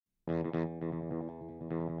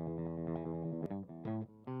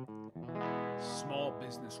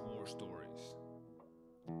business war stories.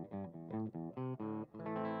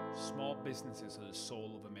 Small businesses are the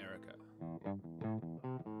soul of America.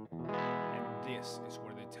 And this is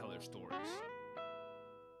where they tell their stories.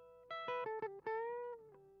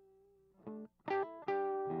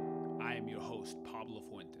 I am your host, Pablo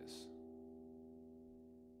Fuentes.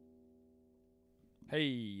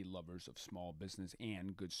 Hey, lovers of small business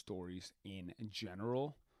and good stories in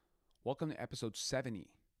general. Welcome to episode 70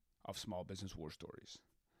 of Small Business War Stories.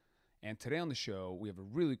 And today on the show, we have a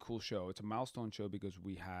really cool show. It's a milestone show because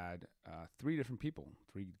we had three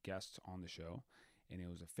guests on the show. And it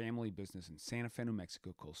was a family business in Santa Fe, New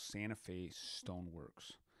Mexico called Santa Fe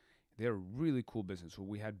Stoneworks. They're a really cool business. So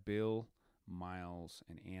we had Bill, Miles,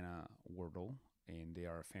 and Anna Wirtel, and they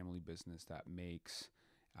are a family business that makes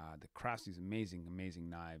that crafts these amazing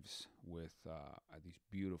knives with these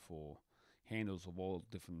beautiful handles of all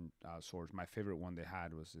different sorts. My favorite one they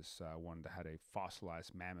had was this one that had a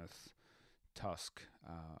fossilized mammoth tusk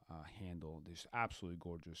handle. This absolutely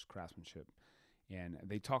gorgeous craftsmanship. And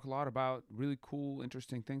they talk a lot about really cool,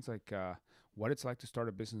 interesting things like what it's like to start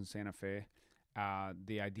a business in Santa Fe,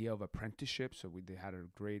 the idea of apprenticeship. So they had a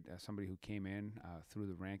great somebody who came in through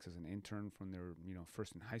the ranks as an intern from their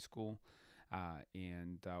first in high school.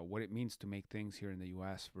 And what it means to make things here in the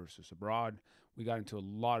U.S. versus abroad. We got into a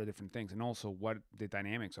lot of different things, and also what the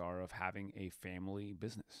dynamics are of having a family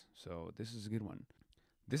business. So this is a good one.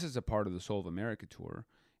 This is a part of the Soul of America tour,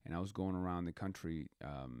 and I was going around the country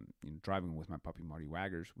driving with my puppy Marty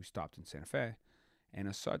Waggers. We stopped in Santa Fe, and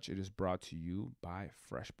as such, it is brought to you by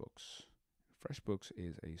FreshBooks. FreshBooks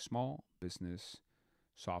is a small business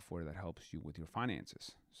software that helps you with your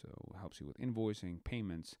finances. So it helps you with invoicing,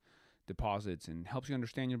 payments, deposits, and helps you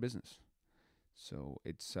understand your business. So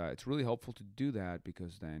it's really helpful to do that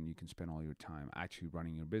because then you can spend all your time actually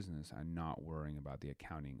running your business and not worrying about the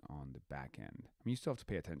accounting on the back end. I mean, you still have to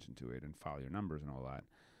pay attention to it and file your numbers and all that,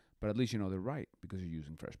 but at least you know they're right because you're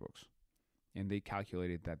using FreshBooks. And they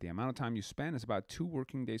calculated that the amount of time you spend is about 2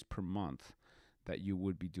 working days per month that you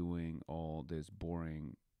would be doing all this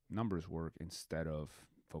boring numbers work instead of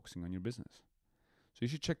focusing on your business. So you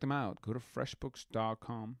should check them out. Go to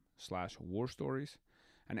freshbooks.com/war stories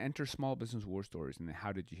and enter Small Business War Stories in the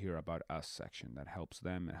How Did You Hear About Us section. That helps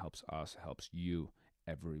them, it helps us, it helps you.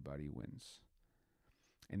 Everybody wins.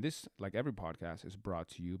 And this, like every podcast, is brought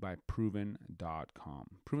to you by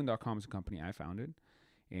Proven.com. Proven.com is a company I founded,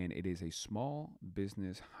 and it is a small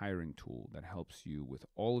business hiring tool that helps you with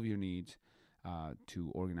all of your needs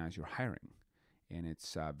to organize your hiring. And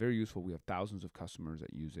it's very useful. We have thousands of customers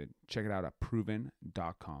that use it. Check it out at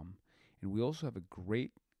proven.com. And we also have a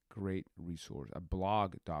great resource, a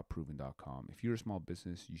blog.proven.com. If you're a small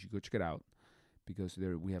business, you should go check it out because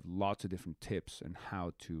we have lots of different tips on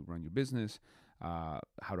how to run your business, how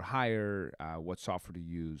to hire, what software to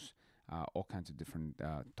use, all kinds of different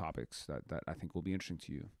topics that I think will be interesting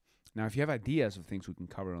to you. Now, if you have ideas of things we can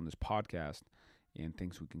cover on this podcast and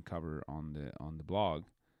things we can cover on the blog,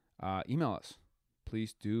 email us.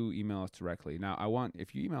 Please do email us directly. Now,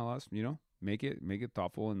 if you email us, make it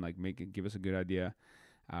thoughtful and give us a good idea.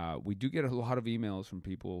 We do get a lot of emails from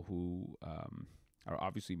people who are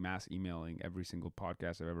obviously mass emailing every single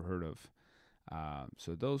podcast I've ever heard of.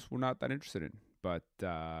 So those we're not that interested in. But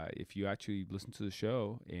if you actually listen to the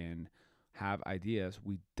show and have ideas,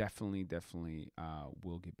 we definitely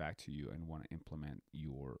will get back to you and want to implement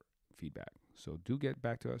your feedback. So do get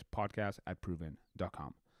back to us,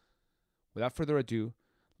 podcast@proven.com. Without further ado,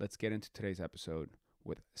 let's get into today's episode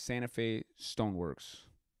with Santa Fe Stoneworks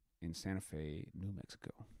in Santa Fe, New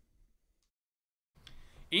Mexico.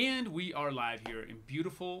 And we are live here in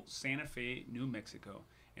beautiful Santa Fe, New Mexico.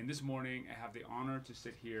 And this morning, I have the honor to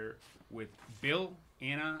sit here with Bill,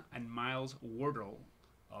 Anna, and Miles Wirtel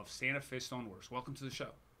of Santa Fe Stoneworks. Welcome to the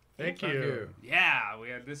show. Thank you. Yeah,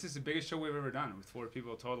 this is the biggest show we've ever done with 4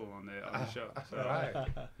 people total on the show. So right.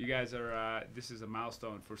 You guys are, this is a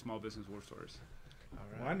milestone for Small Business War Stories. All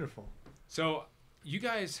right. Wonderful. So you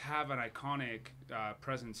guys have an iconic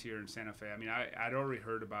presence here in Santa Fe. I mean, I'd already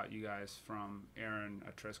heard about you guys from Aaron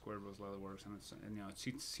at Tres Cuervos Leatherworks, and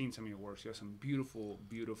seen some of your works. You have some beautiful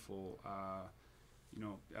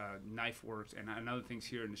knife works and other things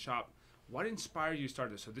here in the shop. What inspired you to start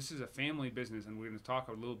this? So this is a family business, and we're going to talk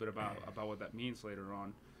a little bit about what that means later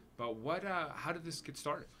on. But how did this get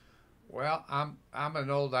started? Well, I'm an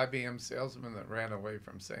old IBM salesman that ran away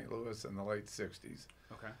from St. Louis in the late 60s.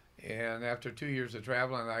 Okay. And after 2 years of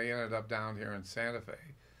traveling, I ended up down here in Santa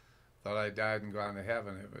Fe. Thought I died and gone to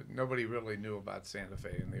heaven. Nobody really knew about Santa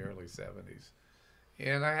Fe in the early 70s.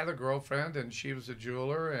 And I had a girlfriend, and she was a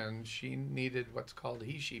jeweler, and she needed what's called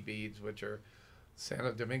he-she beads, which are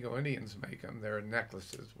Santo Domingo Indians make them. They're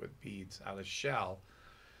necklaces with beads out of shell.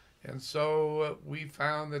 And so we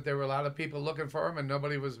found that there were a lot of people looking for them and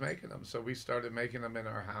nobody was making them. So we started making them in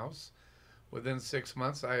our house. Within 6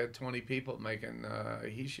 months, I had 20 people making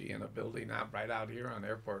hishi in a building right out here on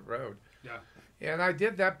Airport Road. Yeah. And I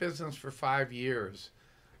did that business for 5 years.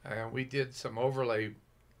 We did some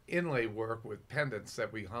inlay work with pendants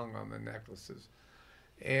that we hung on the necklaces.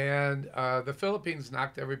 And the Philippines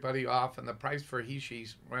knocked everybody off, and the price for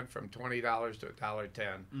hishis went from $20 to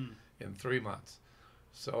 $1.10 in 3 months.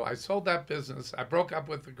 So I sold that business. I broke up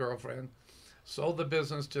with the girlfriend, sold the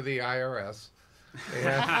business to the IRS,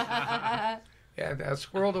 and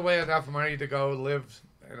squirreled away enough money to go live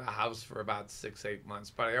in a house for about 6-8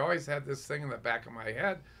 months. But I always had this thing in the back of my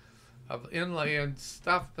head of inlaying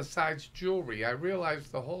stuff besides jewelry. I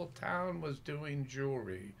realized the whole town was doing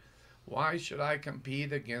jewelry. Why should I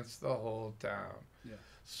compete against the whole town? Yeah.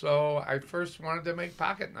 So I first wanted to make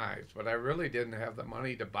pocket knives, but I really didn't have the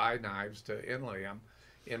money to buy knives to inlay them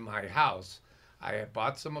in my house. I had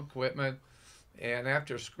bought some equipment, and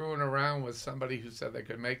after screwing around with somebody who said they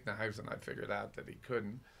could make knives, and I figured out that he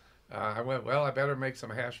couldn't, I went, well, I better make some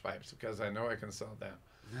hash pipes because I know I can sell them.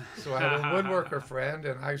 So I had a woodworker friend,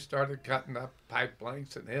 and I started cutting up pipe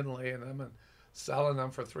blanks and inlaying them and selling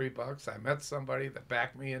them for $3. I met somebody that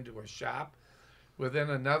backed me into a shop. Within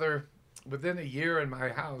a year in my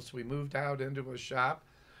house, we moved out into a shop,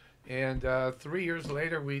 and 3 years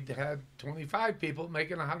later, we had 25 people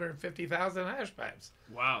making 150,000 hash pipes.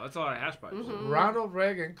 Wow, that's a lot of hash pipes. Mm-hmm. Ronald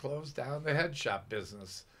Reagan closed down the head shop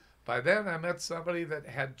business. By then, I met somebody that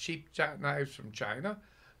had cheap knives from China.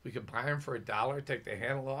 We could buy them for $1, take the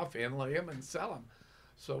handle off, inlay them, and sell them.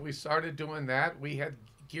 So we started doing that. We had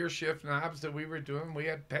gear shift knobs that we were doing. We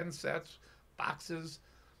had pen sets, boxes,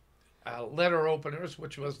 letter openers,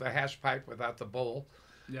 which was the hash pipe without the bowl.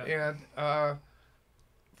 Yeah. And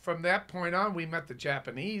from that point on, we met the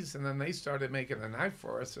Japanese, and then they started making a knife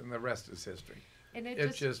for us, and the rest is history. And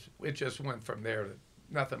it just went from there to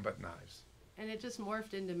nothing but knives. And it just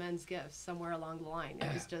morphed into men's gifts somewhere along the line.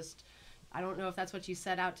 It was just, I don't know if that's what you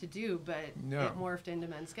set out to do, but it morphed into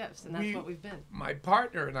men's gifts, and that's what we've been. My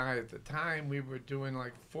partner and I, at the time, we were doing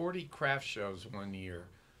like 40 craft shows one year.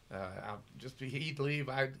 He'd leave,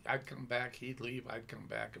 I'd come back, he'd leave, I'd come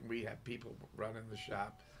back, and we had people running the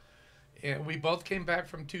shop. And we both came back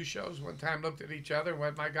from 2 shows one time, looked at each other, and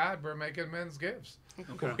went, my God, we're making men's gifts.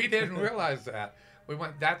 Okay. We didn't realize that. We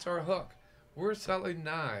went, that's our hook. We're selling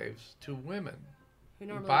knives to women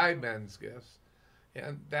who buy men's gifts.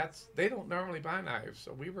 And they don't normally buy knives.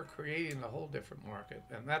 So we were creating a whole different market.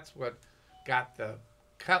 And that's what got the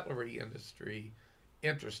cutlery industry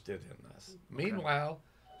interested in us. Okay. Meanwhile,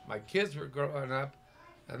 my kids were growing up,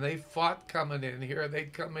 and they fought coming in here.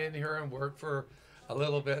 They'd come in here and work for a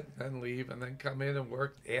little bit, then leave, and then come in and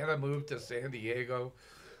work. Anna moved to San Diego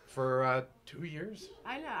for 2 years.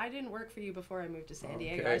 I know. I didn't work for you before I moved to San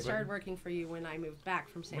Diego. I started working for you when I moved back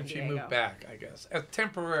from San Diego. When she moved back, I guess,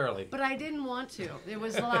 temporarily. But I didn't want to. It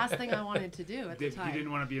was the last thing I wanted to do at the time. You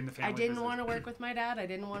didn't want to be in the family I didn't want to work with my dad. I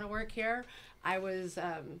didn't want to work here. I was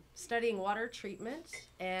studying water treatment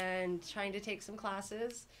and trying to take some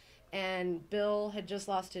classes. And Bill had just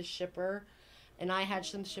lost his shipper. And I had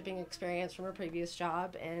some shipping experience from a previous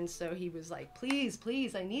job. And so he was like, please,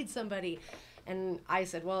 I need somebody. And I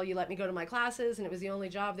said, well, you let me go to my classes. And it was the only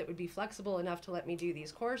job that would be flexible enough to let me do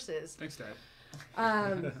these courses. Thanks, Dad.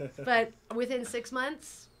 But within 6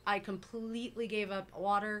 months, I completely gave up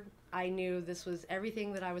water. I knew this was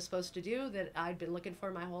everything that I was supposed to do, that I'd been looking for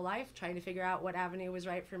my whole life, trying to figure out what avenue was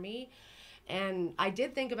right for me. And I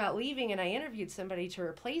did think about leaving, and I interviewed somebody to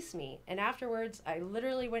replace me. And afterwards, I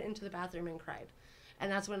literally went into the bathroom and cried.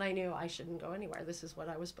 And that's when I knew I shouldn't go anywhere. This is what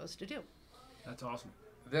I was supposed to do. That's awesome.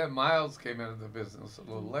 Then Miles came into the business a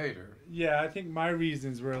little later. Yeah, I think my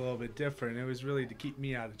reasons were a little bit different. It was really to keep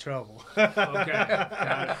me out of trouble.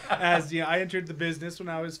 Okay. As I entered the business when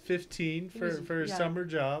I was 15 for a summer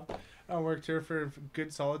job. I worked here for a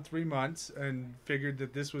good solid 3 months and figured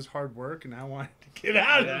that this was hard work and I wanted to get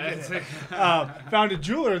out of it. Found a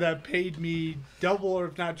jeweler that paid me double or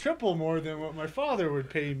if not triple more than what my father would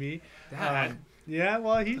pay me. Yeah,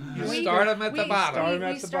 well, you start him at the bottom.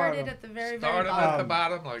 We started at the very bottom. At the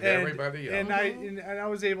bottom, like everybody else. And I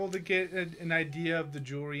was able to get an idea of the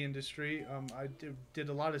jewelry industry. I did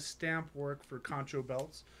a lot of stamp work for Concho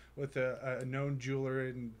Belts with a known jeweler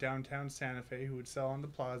in downtown Santa Fe who would sell on the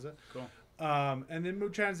plaza. Cool. And then we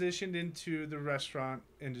transitioned into the restaurant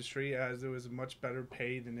industry as it was much better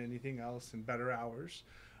pay than anything else and better hours.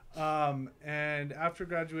 And after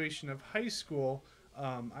graduation of high school,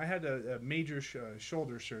 I had a major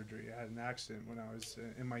shoulder surgery. I had an accident when I was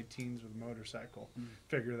in my teens with a motorcycle.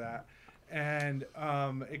 Figure that. And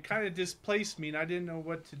it kind of displaced me, and I didn't know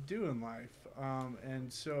what to do in life.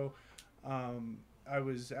 And so I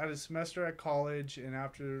was at a semester at college, and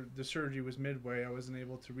after the surgery was midway, I wasn't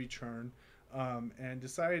able to return, and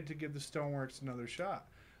decided to give the Stoneworks another shot.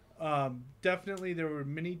 Definitely there were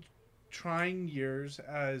many trying years,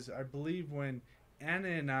 as I believe when Anna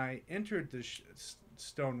and I entered the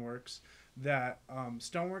Stoneworks, that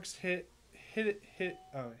Stoneworks hit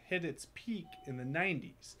its peak in the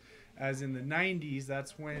 90s. As in the 90s,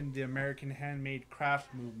 that's when the American handmade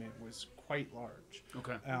craft movement was quite large.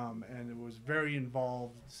 Okay. And it was very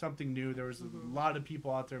involved, something new. There was a lot of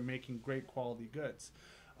people out there making great quality goods.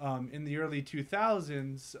 In the early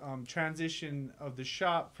 2000s, transition of the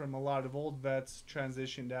shop from a lot of old vets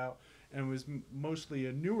transitioned out and was mostly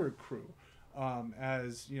a newer crew.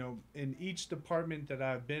 As you know, in each department that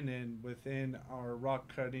I've been in within our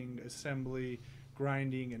rock cutting, assembly,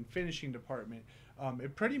 grinding, and finishing department,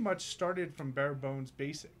 it pretty much started from bare bones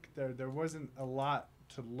basic. There wasn't a lot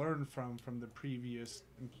to learn from the previous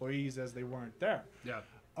employees, as they weren't there. Yeah.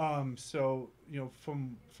 So you know,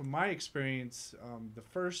 from my experience, the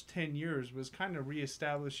first 10 years was kind of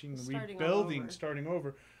reestablishing, rebuilding, starting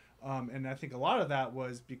over. And I think a lot of that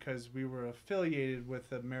was because we were affiliated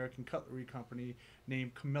with an American cutlery company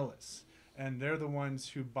named Camillus. And they're the ones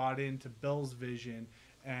who bought into Bill's vision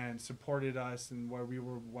and supported us, and where we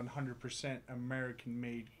were 100%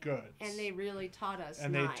 American-made goods. And they really taught us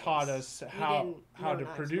And knives. they taught us how to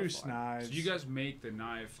produce before. knives. So you guys make the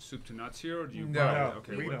knife soup to nuts here, or do you No, buy it?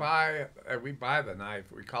 Okay, we buy the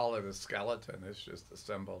knife. We call it a skeleton. It's just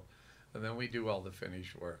assembled. And then we do all the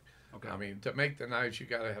finish work. Okay. I mean, to make the knives, you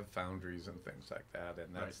got to have foundries and things like that.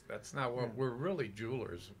 And that's not what we're really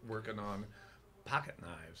jewelers working on pocket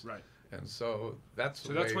knives. Right. And so that's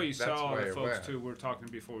what you saw the folks too. We were talking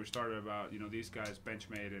before we started about, you know, these guys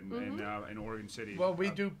Benchmade in Oregon City. Well, we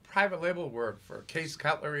do private label work for Case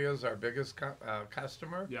Cutlery is our biggest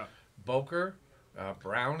customer. Yeah. Boker,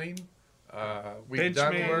 Browning. We've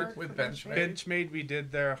done work with Benchmade. Benchmade, we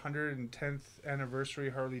did their 110th anniversary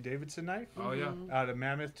Harley Davidson knife. Oh yeah. Out of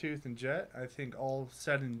Mammoth Tooth and Jet. I think all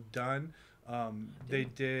said and done, they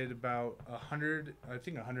did about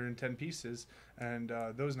 110 pieces, and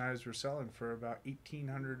those knives were selling for about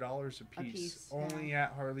 $1,800 a piece, only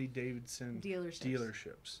at Harley Davidson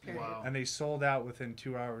dealerships. Wow. And they sold out within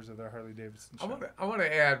 2 hours of their Harley Davidson shop. I want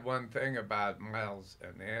to add one thing about Miles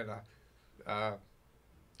and Anna.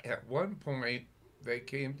 At one point, they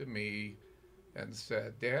came to me and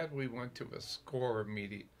said, "Dad, we went to a SCORE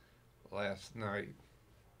meeting last night."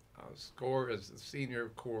 SCORE is the Senior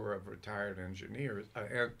Corps of Retired Engineers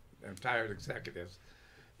and retired executives.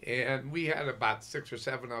 And we had about 6 or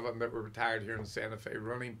 7 of them that were retired here in Santa Fe,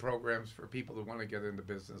 running programs for people who want to get into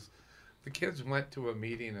business. The kids went to a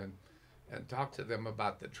meeting and talked to them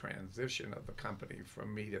about the transition of the company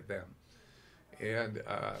from me to them. And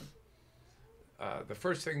the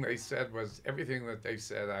first thing they said was everything that they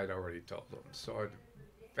said I'd already told them. So it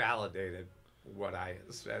validated what I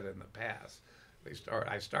had said in the past.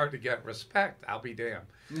 I started to get respect. I'll be damned.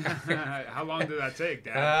 How long did that take,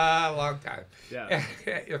 Dad? A long time. Yeah.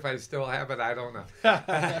 If I still have it, I don't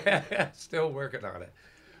know. Still working on it.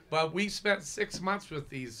 But we spent 6 months with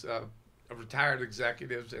these retired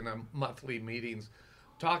executives in monthly meetings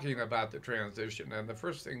talking about the transition. And the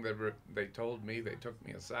first thing that they told me, they took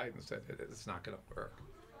me aside and said, "It's not going to work.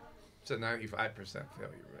 It's a 95% failure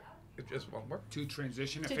rate. It just won't work." To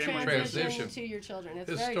transition to family transition to your children. It's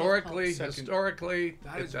historically,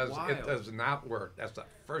 it does not work. That's the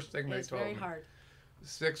first thing they told me. It's very hard.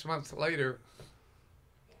 6 months later,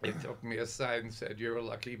 they took me aside and said, "You're a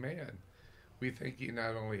lucky man. We think you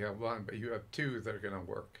not only have one, but you have 2 that are going to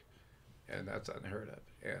work." And that's unheard of.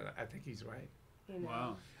 And I think he's right. You know.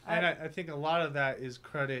 Wow. And I think a lot of that is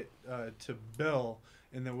credit to Bill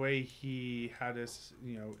in the way he had us,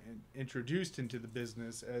 you know, introduced into the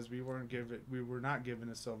business, as we were not given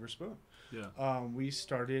a silver spoon. Yeah. We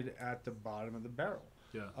started at the bottom of the barrel.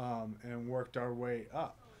 Yeah. And worked our way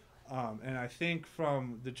up. And I think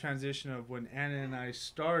from the transition of when Anna and I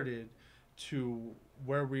started to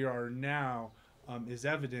where we are now is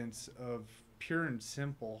evidence of pure and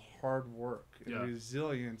simple hard work and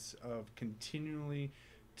resilience of continually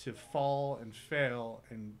to fall and fail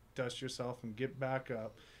and dust yourself and get back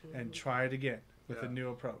up and try it again with a new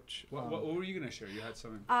approach. What were you going to share? You had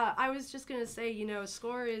something. I was just going to say, you know,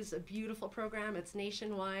 SCORE is a beautiful program. It's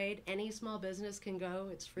nationwide. Any small business can go.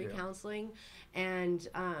 It's free counseling. And,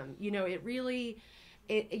 you know, it really,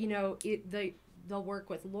 the they'll work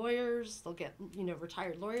with lawyers. They'll get,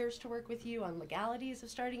 retired lawyers to work with you on legalities of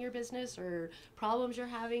starting your business or problems you're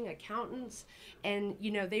having, accountants. And,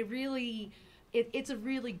 they really... It's a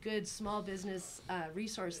really good small business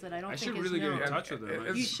resource that I don't think is known. I should really get in touch with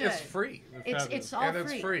them. You should. It's free. It's all and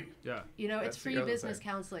free. It's free. Yeah. It's free business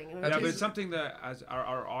counseling. Yeah, but it's something that, as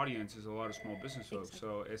our audience is a lot of small business folks,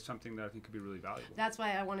 so it's something that I think could be really valuable. That's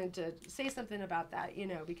why I wanted to say something about that,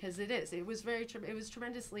 because it was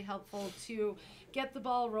tremendously helpful to get the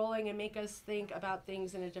ball rolling and make us think about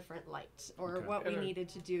things in a different light, or what we needed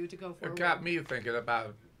to do to go forward. It got me thinking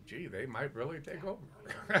about, gee, they might really take over.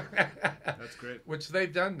 That's great. Which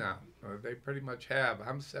they've done now. They pretty much have.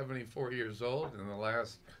 I'm 74 years old. In the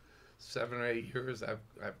last 7 or 8 years, I've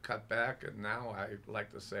cut back, and now I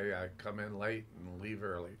like to say I come in late and leave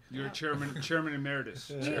early. You're chairman emeritus.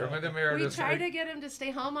 Chairman emeritus. We try to get him to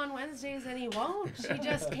stay home on Wednesdays, and he won't. He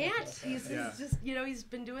just can't. He's just, he's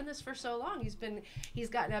been doing this for so long. He's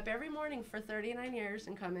gotten up every morning for 39 years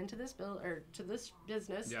and come into this to this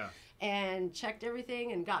business. Yeah. And checked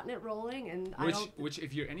everything and gotten it rolling, and which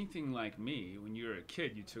if you're anything like me, when you were a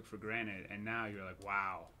kid, you took for granted, and now you're like,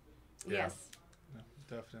 wow. Yes. No,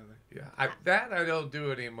 definitely. Yeah, I don't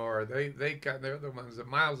do anymore. They're the ones.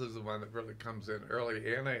 Miles is the one that really comes in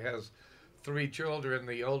early. Anna has 3 children.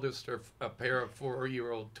 The oldest are a pair of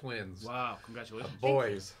 4-year-old twins. Wow! Congratulations.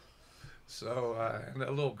 Boys. So and a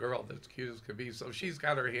little girl that's cute as could be. So she's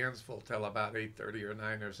got her hands full till about 8:30 or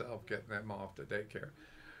 9 herself, getting them off to daycare.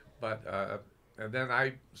 But and then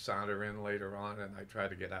I saunter in later on, and I try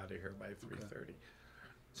to get out of here by 3:30. Okay.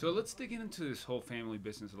 So let's dig into this whole family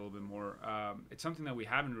business a little bit more. It's something that we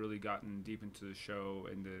haven't really gotten deep into the show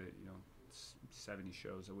in the 70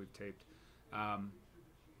 shows that we've taped.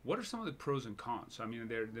 What are some of the pros and cons? I mean,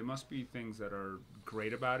 there must be things that are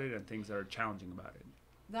great about it and things that are challenging about it.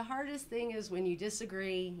 The hardest thing is when you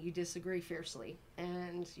disagree fiercely.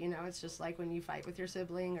 And, it's just like when you fight with your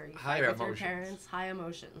sibling or you fight with your parents. High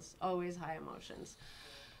emotions. Always high emotions.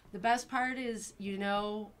 The best part is,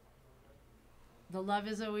 the love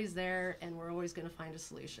is always there, and we're always going to find a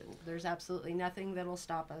solution. There's absolutely nothing that will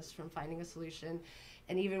stop us from finding a solution.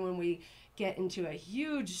 And even when we get into a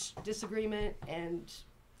huge disagreement and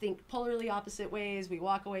think polarly opposite ways, we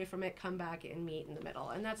walk away from it, come back and meet in the middle.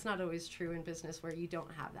 And that's not always true in business where you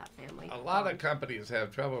don't have that family. A lot of companies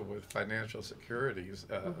have trouble with financial securities,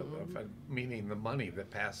 meaning the money that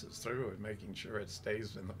passes through and making sure it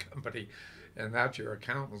stays in the company and not your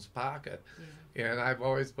accountant's pocket. Yeah. And I've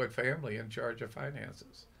always put family in charge of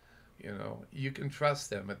finances. You can trust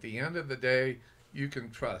them. At the end of the day, you can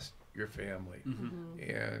trust your family.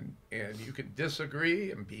 And you can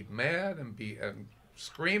disagree and be mad and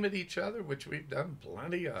scream at each other, which we've done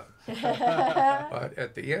plenty of. But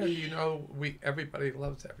at the end, everybody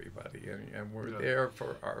loves everybody, and we're there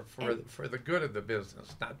for the good of the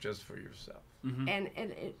business, not just for yourself. And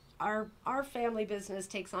our family business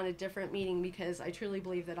takes on a different meaning because I truly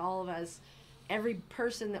believe that all of us, every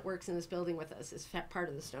person that works in this building with us is part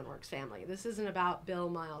of the Stoneworks family. This isn't about Bill,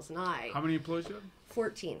 Miles, and I. How many employees do you have?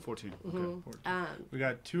 14. 14. Okay. 14. We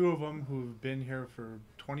got 2 of them who've been here for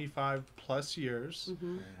 25 plus years.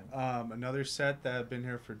 Another set that have been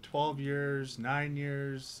here for 12 years, 9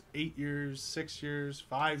 years, 8 years, 6 years,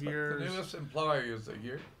 5 years. The newest employee is a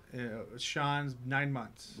year. Sean's 9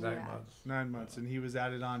 months. 9 months. 9 months, and he was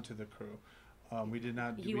added on to the crew. We did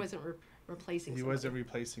not. He wasn't replacing. He wasn't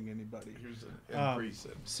replacing anybody. He was an increase.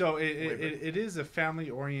 So it is a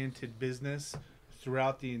family-oriented business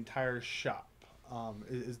throughout the entire shop.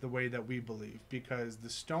 Is the way that we believe, because the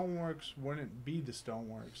Stoneworks wouldn't be the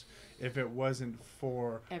Stoneworks if it wasn't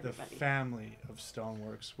for the family of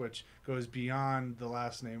Stoneworks, which goes beyond the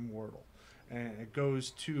last name Wirtel, and it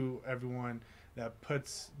goes to everyone that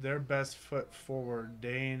puts their best foot forward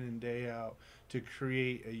day in and day out to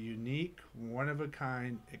create a unique,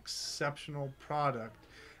 one-of-a-kind, exceptional product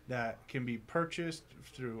that can be purchased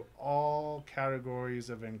through all categories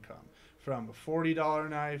of income. From a $40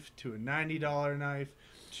 knife to a $90 knife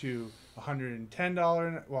to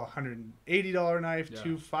 $180 knife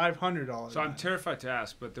to $500 So I'm terrified to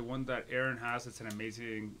ask, but the one that Aaron has, it's an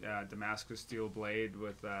amazing Damascus steel blade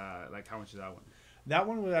with how much is that one? That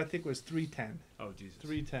one I think was $310. Oh Jesus.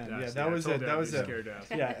 $310. Yeah, that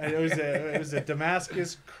was a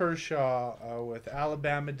Damascus Kershaw with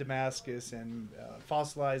Alabama Damascus and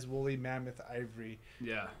fossilized woolly mammoth ivory.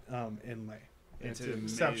 Yeah. Inlay. It's an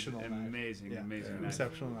exceptional knife. Amazing knife.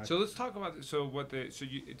 Exceptional knife. So let's talk about let's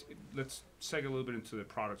segue a little bit into the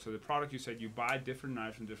product. So the product, you said you buy different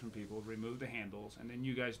knives from different people, remove the handles, and then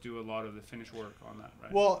you guys do a lot of the finish work on that,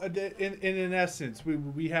 right? Well, in essence,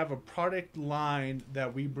 we have a product line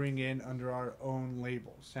that we bring in under our own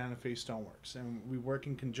label, Santa Fe Stoneworks, and we work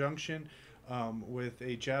in conjunction with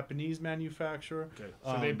a Japanese manufacturer. Okay,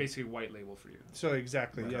 so they basically white label for you. So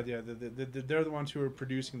exactly, right. yeah. They're the ones who are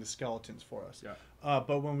producing the skeletons for us. Yeah.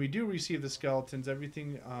 But when we do receive the skeletons,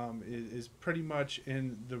 everything is pretty much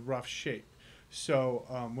in the rough shape. So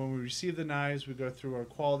when we receive the knives, we go through our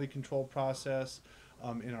quality control process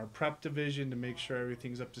in our prep division to make sure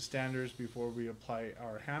everything's up to standards before we apply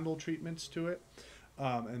our handle treatments to it.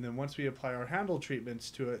 And then once we apply our handle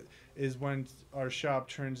treatments to it is when our shop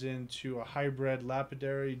turns into a hybrid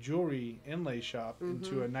lapidary jewelry inlay shop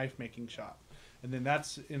into a knife making shop. And then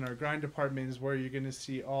that's in our grind department is where you're going to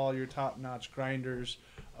see all your top-notch grinders,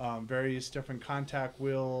 various different contact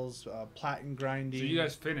wheels, platen grinding. So you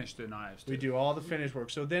guys finish the knives too. We do all the finish work.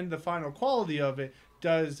 So then the final quality of it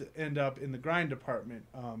does end up in the grind department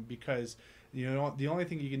because the only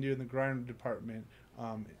thing you can do in the grind department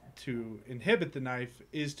to inhibit the knife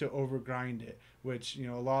is to overgrind it, which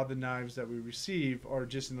a lot of the knives that we receive are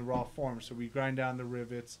just in the raw form. So we grind down the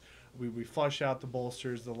rivets, we flush out the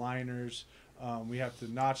bolsters, the liners, we have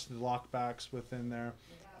to notch the lockbacks within there.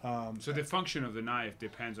 So the function of the knife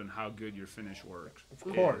depends on how good your finish works.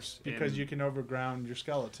 Of course, because you can overground your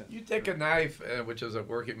skeleton. You take a knife, which is a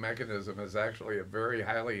working mechanism, is actually a very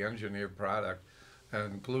highly engineered product,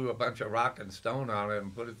 and glue a bunch of rock and stone on it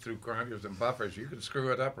and put it through grinders and buffers, you can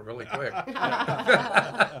screw it up really quick.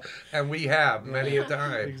 And we have many a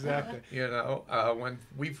time. Exactly. When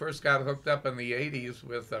we first got hooked up in the 80s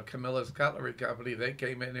with Camilla's Cutlery Company, they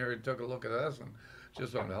came in here and took a look at us and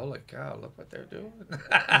just went, holy cow, look what they're doing.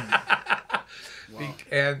 Wow.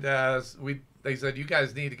 And they said, you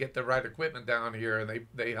guys need to get the right equipment down here, and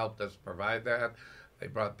they helped us provide that. They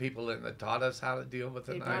brought people in that taught us how to deal with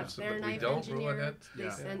the knives so that we don't ruin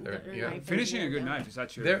it. Finishing a good knife is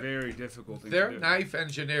actually a very difficult thing to do. Their knife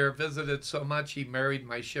engineer visited so much he married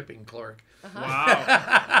my shipping clerk.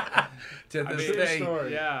 Wow. To this day.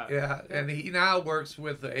 Story. Yeah. And he now works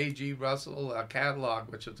with the A.G. Russell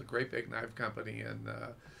Catalog, which is a great big knife company in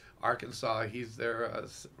Arkansas. He's their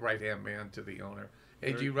right-hand man to the owner.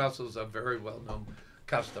 A.G. Russell's a very well-known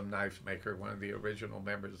custom knife maker, one of the original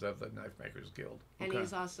members of the Knife Makers Guild. And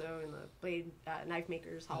he's also in the Blade Knife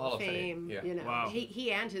Makers Hall of Fame. Yeah. Wow.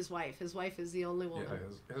 He and his wife. His wife is the only one.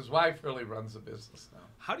 Yeah, his wife really runs the business now.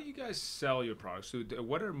 How do you guys sell your products? So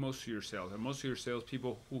what are most of your sales? Are most of your sales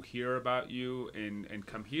people who hear about you and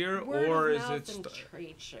come here? Word of mouth and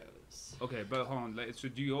trade shows. Okay, but hold on. So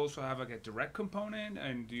do you also have like a direct component,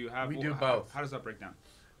 and do you have? We do both. How does that break down?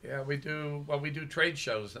 Yeah, we do. Well, we do trade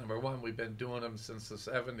shows. Number one, we've been doing them since the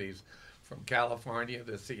 70s, from California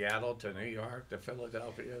to Seattle to New York to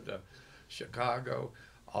Philadelphia to Chicago.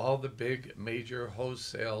 All the big major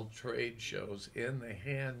wholesale trade shows in the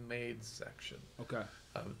handmade section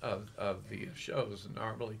of the shows.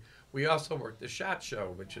 Normally, we also work the SHOT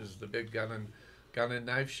Show, which is the big gun and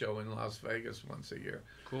knife show in Las Vegas once a year.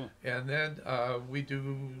 Cool. And then we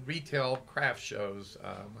do retail craft shows.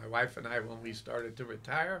 My wife and I, when we started to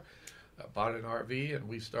retire, bought an RV and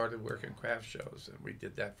we started working craft shows. And we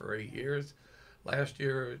did that for 8 years. Last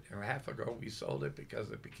year and a half ago, we sold it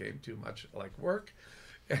because it became too much like work.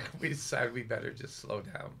 And we decided we better just slow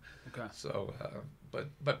down. Okay. So,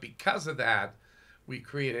 but because of that, we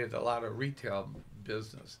created a lot of retail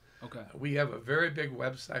business. Okay. We have a very big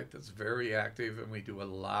website that's very active, and we do a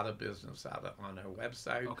lot of business on our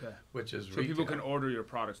website, which is retail. People can order your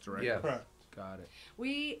products directly. Yeah. Correct. Got it.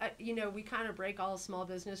 We, we kind of break all small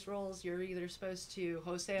business rules. You're either supposed to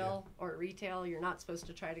wholesale or retail. You're not supposed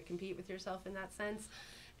to try to compete with yourself in that sense.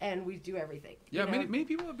 And we do everything. Yeah, many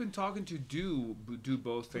people I've been talking to do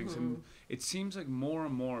both things, and it seems like more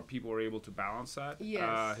and more people are able to balance that.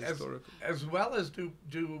 Yes. As well as do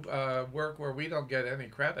work where we don't get any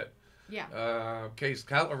credit. Yeah. Case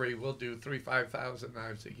Cutlery will do 5,000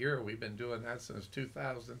 knives a year. We've been doing that since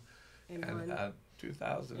 2001,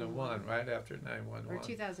 right after 9/11. Or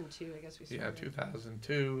 2002, I guess we started. Yeah,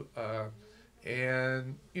 2002,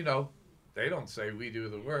 and they don't say we do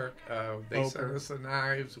the work. They send us the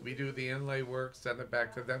knives. We do the inlay work, send it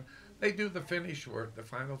back to them. They do the finish work, the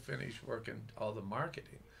final finish work, and all the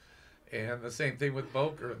marketing. And the same thing with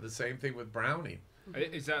Boker, the same thing with Brownie.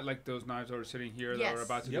 Is that like those knives that are sitting here that are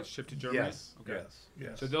about to get shipped to Germany? Yes. Okay.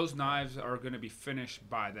 Yes. So those knives are going to be finished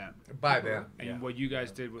by them. By them. And what you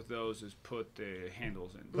guys did with those is put the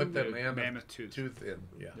handles in. Put the mammoth tooth in.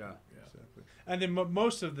 Yeah. Exactly. And then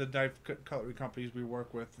most of the knife cutlery companies we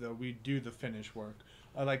work with, though, we do the finish work.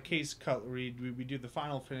 Like Case Cutlery, we do the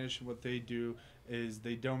final finish. What they do is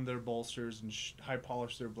they dome their bolsters and high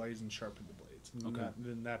polish their blades and sharpen the blades. And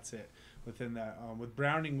then that's it. Within that, with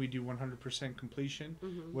Browning, we do 100% completion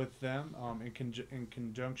with them in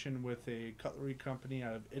conjunction with a cutlery company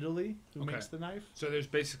out of Italy who makes the knife. So there's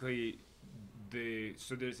basically it's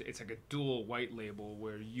like a dual white label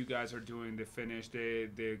where you guys are doing the finish.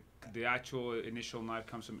 The actual initial knife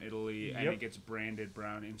comes from Italy and it gets branded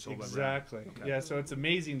Brown and sold by Brown. Exactly. Yeah. So it's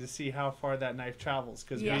amazing to see how far that knife travels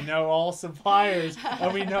because we know all suppliers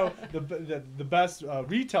and we know the best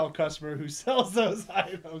retail customer who sells those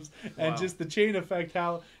items and just the chain effect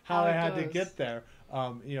how I had to get there.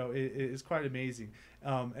 It is quite amazing.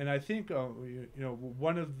 And I think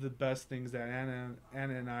one of the best things that Anna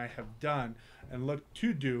and I have done and look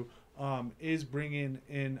to do is bringing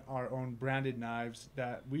in our own branded knives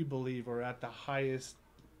that we believe are at the highest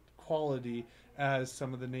quality as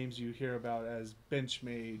some of the names you hear about as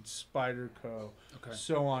Benchmade, Spyderco,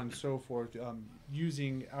 so on and so forth,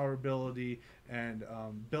 using our ability and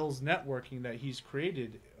Bill's networking that he's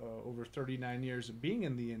created over 39 years of being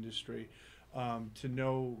in the industry to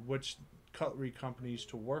know which cutlery companies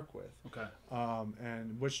to work with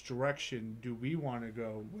and which direction do we want to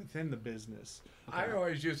go within the business. I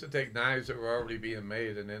always used to take knives that were already being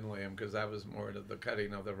made and inlay them because I was more into the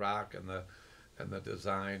cutting of the rock and the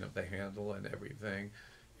design of the handle and everything,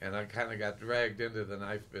 and I kind of got dragged into the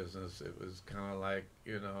knife business. It was kind of like,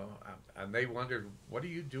 and they wondered, what are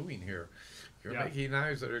you doing here? You're making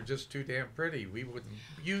knives that are just too damn pretty. We wouldn't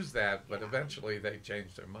use that, but eventually they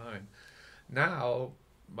changed their mind. Now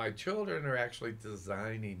my children are actually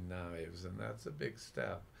designing knives, and that's a big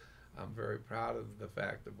step. I'm very proud of the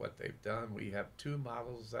fact of what they've done. We have 2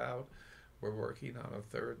 models out. We're working on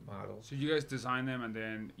a 3rd model. So you guys design them and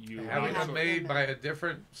then you having them made by a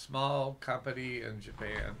different small company in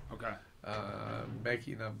Japan.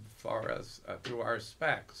 Making them for us through our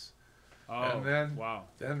specs. And then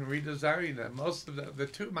redesigning them. Most of the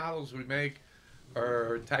 2 models we make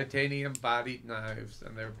are titanium bodied knives,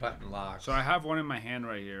 and they're button locked. So I have one in my hand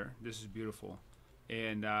right here. This is beautiful.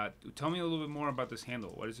 And tell me a little bit more about this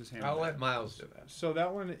handle. What is this handle? I'll let Miles do that. So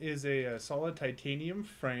that one is a solid titanium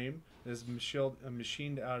frame. It's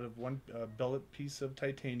machined out of one billet piece of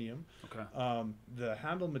titanium. The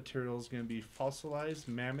handle material is going to be fossilized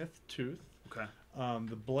mammoth tooth.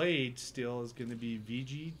 The blade steel is going to be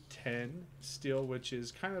VG10 steel, which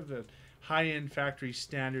is kind of a high-end factory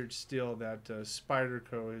standard steel that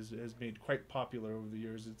Spyderco has made quite popular over the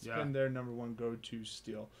years. It's been their #1 go-to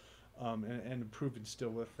steel, and proven still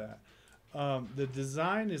with that. The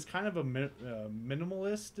design is kind of a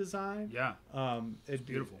minimalist design. It's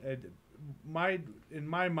beautiful. In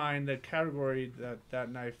my mind, the category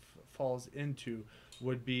that knife falls into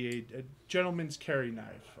would be a gentleman's carry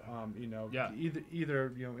knife.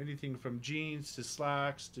 Either anything from jeans to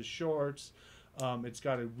slacks to shorts. It's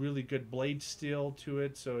got a really good blade steel to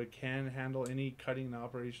it, so it can handle any cutting and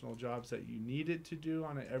operational jobs that you need it to do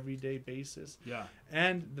on an everyday basis.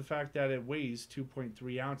 And the fact that it weighs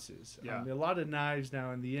 2.3 ounces. A lot of knives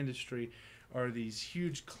now in the industry are these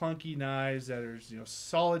huge clunky knives that are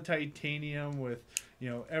solid titanium with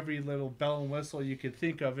every little bell and whistle you could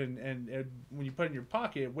think of, and when you put it in your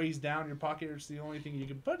pocket, it weighs down your pocket. It's the only thing you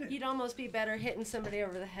can put in. You'd almost be better hitting somebody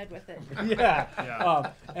over the head with it.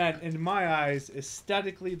 And in my eyes,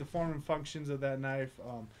 aesthetically, the form and functions of that knife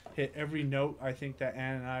hit every note I think that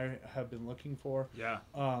Ann and I have been looking for.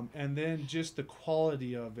 And then just the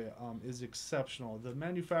quality of it is exceptional. The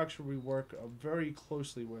manufacturer we work very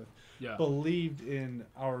closely with believed in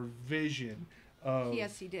our vision.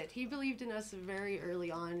 Yes, he did. He believed in us very early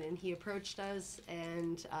on, and he approached us,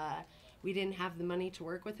 and we didn't have the money to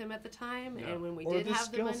work with him at the time. And when we did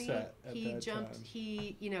have the money, he jumped.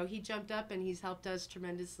 He jumped up, and he's helped us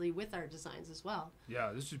tremendously with our designs as well.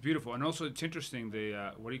 This is beautiful, and also it's interesting.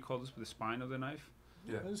 The what do you call this? The spine of the knife.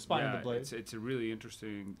 The spine of the blade. It's a really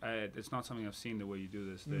interesting. It's not something I've seen the way you do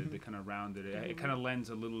this. They kind of rounded it. It kind of lends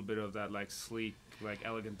a little bit of that like sleek, like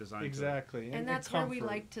elegant design. Exactly, and that's where we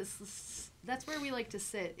like to. That's where we like to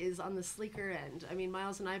sit, is on the sleeker end. I mean,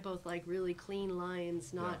 Miles and I both like really clean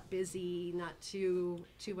lines, not busy, not too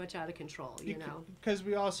much out of control. Because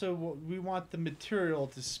we want the material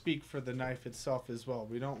to speak for the knife itself as well.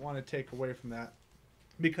 We don't want to take away from that,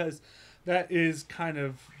 because that is kind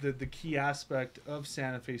of the key aspect of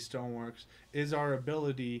Santa Fe Stoneworks, is our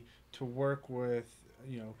ability to work with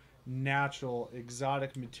natural,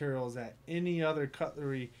 exotic materials that any other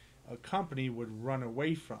cutlery company would run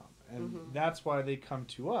away from. And that's why they come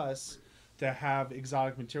to us, to have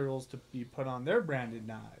exotic materials to be put on their branded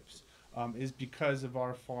knives. is because of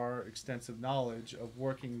our far extensive knowledge of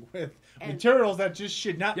working with materials that just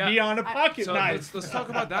should not be on a pocket knife. Let's talk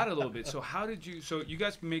about that a little bit. So how did you? So you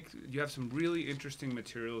guys you have some really interesting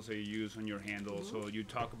materials that you use on your handle. Mm-hmm. So you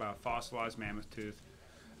talk about fossilized mammoth tooth.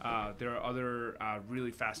 There are other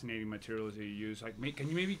really fascinating materials that you use. Like, can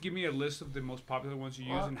you maybe give me a list of the most popular ones you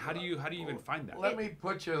use, and how do you even find that? Let me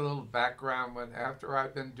put you a little background. After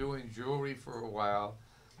I've been doing jewelry for a while,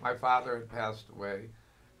 my father had passed away,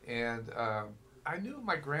 and I knew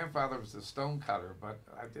my grandfather was a stone cutter, but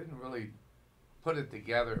I didn't really put it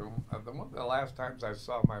together. One of the last times I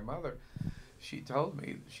saw my mother, she told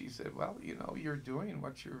me, she said, "Well, you're doing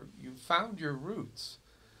you found your roots."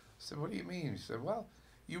 I said, "What do you mean?" She said, "Well,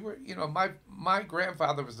 you were, my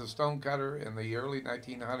grandfather was a stone cutter in the early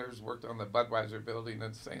 1900s, worked on the Budweiser building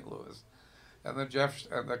in St. Louis, and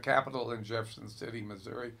the Capitol in Jefferson City,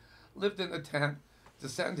 Missouri, lived in a tent to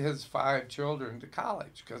send his 5 children to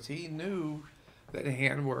college because he knew that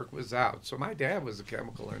handwork was out." So my dad was a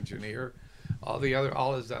chemical engineer. All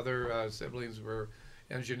his other siblings were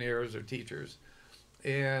engineers or teachers.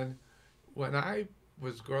 And when I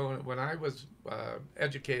was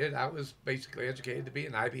educated, I was basically educated to be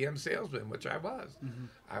an IBM salesman, which I was. Mm-hmm.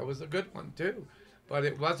 I was a good one too, but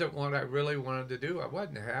it wasn't what I really wanted to do. I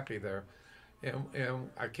wasn't happy there. And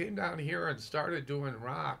I came down here and started doing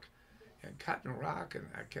rock and cutting rock, and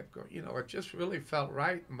I kept going, it just really felt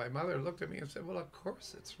right. And my mother looked at me and said, "Well, of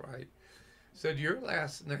course it's right." Said, "Your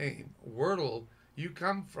last name, Wirtel, you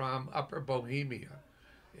come from Upper Bohemia,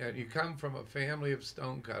 and you come from a family of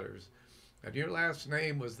stonecutters. And your last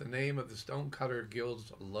name was the name of the Stonecutter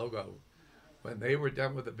Guild's logo. When they were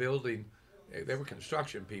done with the building, they were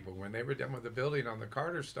construction people. When they were done with the building on the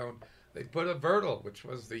Carter Stone, they put a Wirtel, which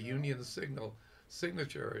was the union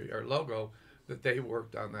signature or logo that they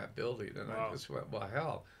worked on that building." And wow. I just went, well,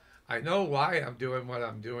 hell, I know why I'm doing what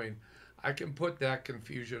I'm doing. I can put that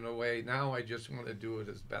confusion away. Now I just want to do it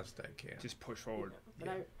as best I can. Just push forward.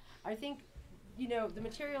 But I think, the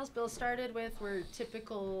materials Bill started with were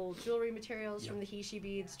typical jewelry materials from the Hishi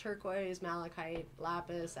beads: turquoise, malachite,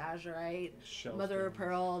 lapis, azurite, mother of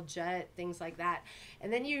pearl, jet, things like that.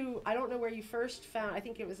 And then I don't know where you first found, I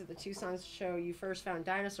think it was at the Tucson show, you first found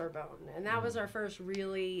dinosaur bone. And that was our first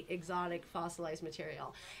really exotic fossilized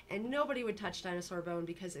material. And nobody would touch dinosaur bone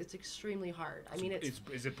because it's extremely hard. I mean,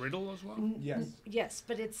 is it brittle as well? Yes. Yes,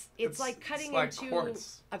 but it's like cutting into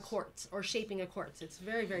quartz. A quartz or shaping a quartz. It's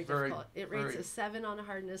very, very difficult. It rates a 7 on a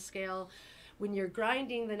hardness scale. When you're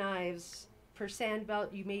grinding the knives per sand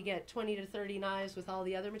belt, you may get 20 to 30 knives. With all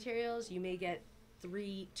the other materials, you may get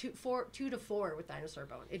 2 to 4 with dinosaur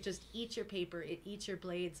bone. It just eats your paper, it eats your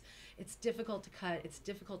blades. It's difficult to cut, it's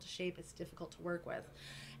difficult to shape, it's difficult to work with.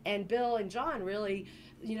 And Bill and John really,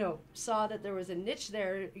 saw that there was a niche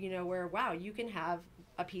there, where, wow, you can have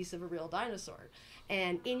a piece of a real dinosaur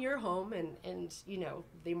and in your home, and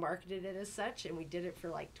they marketed it as such, and we did it for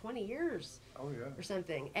like 20 years or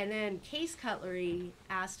something. And then Case Cutlery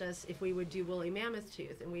asked us if we would do woolly mammoth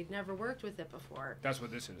tooth, and we'd never worked with it before. That's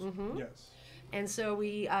what this is. Mm-hmm. Yes. And so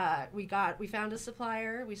we found a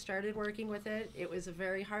supplier, we started working with it. It was a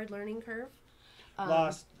very hard learning curve.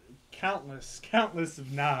 Lost countless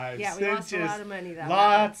of knives. Yeah, we lost a lot of money that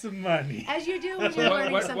Lots of money. As you do when you're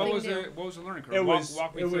learning something new. What was the learning curve? It was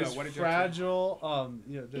what did fragile.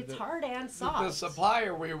 It's hard and soft. The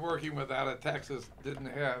supplier we were working with out of Texas didn't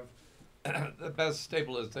have the best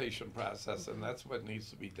stabilization process, and that's what needs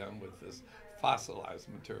to be done with this fossilized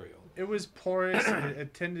material. It was porous.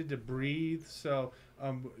 It tended to breathe. So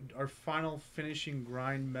our final finishing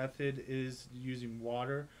grind method is using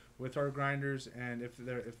water with our grinders, and if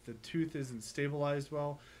the tooth isn't stabilized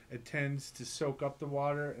well, it tends to soak up the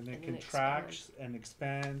water, and it contracts and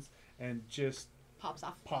expands and just pops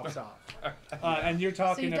off. And you're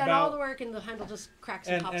talking so you've about done all the work, and the handle just cracks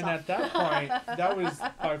and pops off. And at that point, that was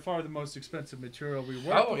by far the most expensive material we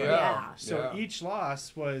worked with. Yeah. So each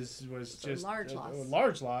loss was just a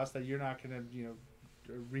large loss that you're not going to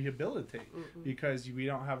rehabilitate because we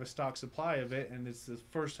don't have a stock supply of it, and it's the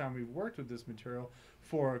first time we've worked with this material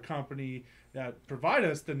for a company that provide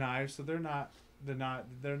us the knives, so they're not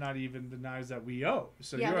even the knives that we owe.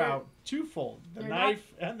 So you're out twofold, the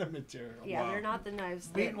knife and the material. Yeah, they're not the knives.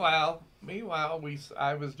 Meanwhile,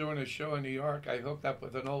 I was doing a show in New York. I hooked up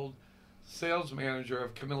with an old sales manager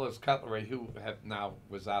of Camilla's Cutlery, who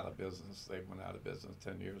was out of business. They went out of business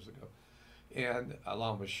 10 years ago. And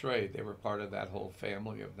along with Schrade, they were part of that whole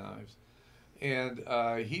family of knives. And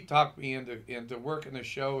he talked me into working a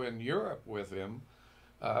show in Europe with him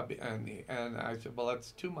And I said, well,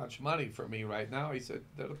 that's too much money for me right now. He said,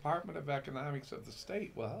 the Department of Economics of the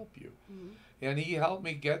state will help you. Mm-hmm. And he helped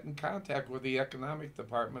me get in contact with the Economic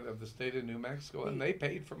Department of the state of New Mexico, and they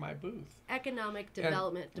paid for my booth. Economic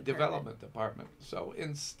Development Department. Development Department. So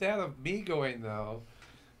instead of me going, though,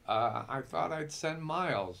 I thought I'd send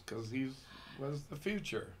Miles, because he was the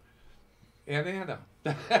future. And Anna.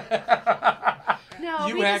 No,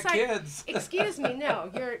 you had kids. Excuse me,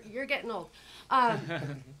 no, you're getting old.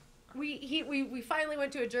 We finally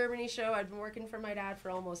went to a Germany show. I'd been working for my dad for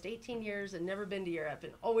almost 18 years and never been to Europe,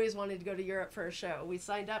 and always wanted to go to Europe for a show. We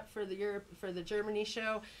signed up for the Germany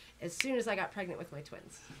show as soon as I got pregnant with my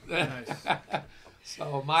twins. Nice.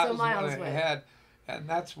 So Miles went ahead, and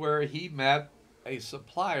that's where he met a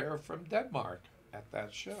supplier from Denmark at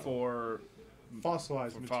that show for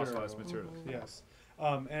fossilized material. Mm-hmm. Yes.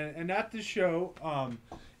 And at the show,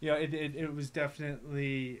 it was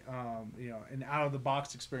definitely, an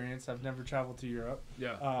out-of-the-box experience. I've never traveled to Europe.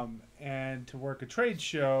 Yeah. And to work a trade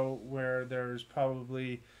show where there's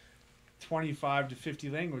probably 25 to 50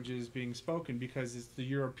 languages being spoken, because it's the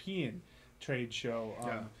European trade show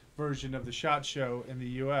version of the SHOT Show in the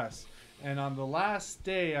U.S. And on the last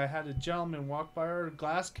day, I had a gentleman walk by our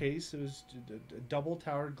glass case. It was a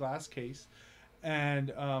double-towered glass case.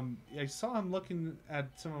 And I saw him looking at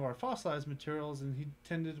some of our fossilized materials, and he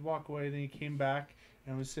tended to walk away. Then he came back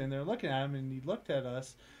and was sitting there looking at him, and he looked at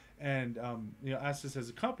us and asked us as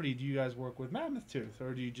a company, do you guys work with mammoth tooth,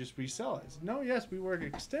 or do you just resell it? I said, no, yes, we work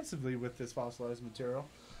extensively with this fossilized material.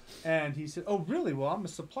 And he said, oh, really? Well, I'm a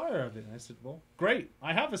supplier of it. And I said, well, great.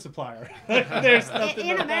 I have a supplier. There's nothing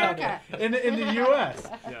in America. In the U.S.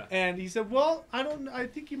 Yeah. And he said, well, I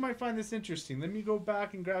think you might find this interesting. Let me go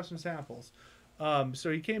back and grab some samples.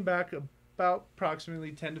 So he came back about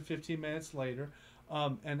approximately 10 to 15 minutes later.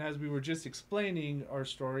 And as we were just explaining our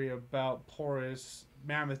story about porous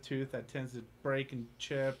mammoth tooth that tends to break and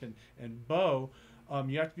chip and bow,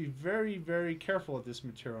 you have to be very, very careful with this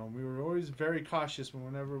material. And we were always very cautious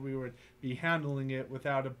whenever we would be handling it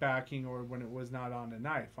without a backing, or when it was not on a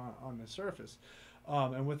knife on the surface.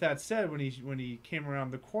 And with that said, when he came around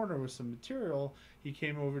the corner with some material, he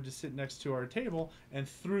came over to sit next to our table and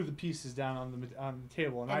threw the pieces down on the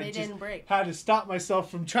table. And I they just didn't break. had to stop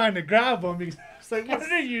myself from trying to grab them, because I was like,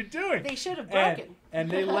 what are you doing? They should have broken. And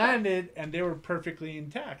they landed, and they were perfectly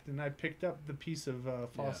intact. And I picked up the piece of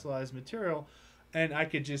fossilized material, and I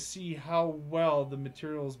could just see how well the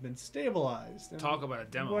material's been stabilized. And talk about a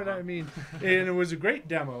demo. What I mean, and it was a great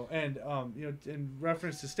demo. And in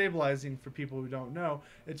reference to stabilizing, for people who don't know,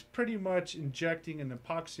 it's pretty much injecting an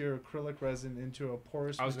epoxy or acrylic resin into a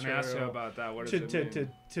porous material. I was going to ask you about that. What does it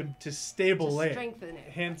mean? To stabilize, to strengthen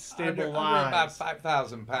it. Hence stabilize. Under about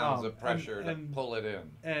 5,000 pounds of pressure to pull it in.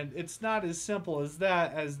 And it's not as simple as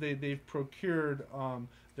that, as they've procured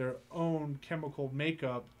their own chemical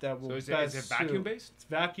makeup that will is it vacuum based? It's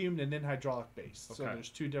vacuumed and then hydraulic based. Okay. So there's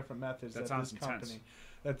two different methods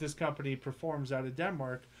that this company performs out of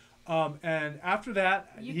Denmark. And after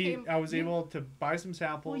that, I was able to buy some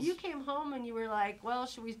samples. Well, you came home and you were like, well,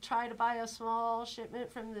 should we try to buy a small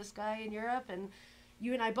shipment from this guy in Europe? And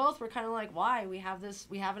you and I both were kind of like, why? We have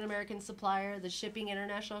an American supplier.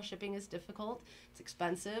 International shipping is difficult. It's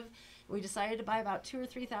expensive. We decided to buy about $2,000 or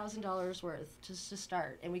 $3,000 worth just to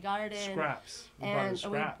start, and we got it in scraps.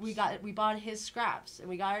 We bought his scraps, and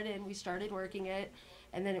we got it in. We started working it,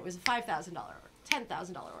 and then it was a $5,000 or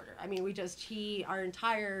 $10,000 order. I mean, our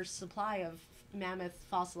entire supply of mammoth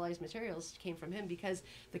fossilized materials came from him, because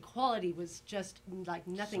the quality was just like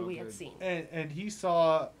nothing we had seen. And he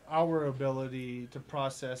saw our ability to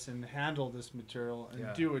process and handle this material and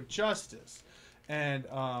do it justice. And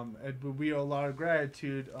we owe a lot of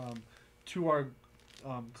gratitude to our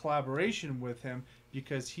collaboration with him,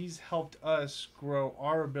 because he's helped us grow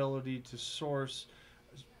our ability to source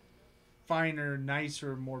finer,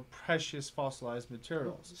 nicer, more precious fossilized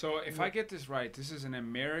materials. So if I get this right, this is an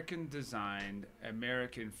American designed,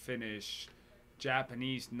 American finished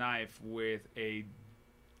Japanese knife with a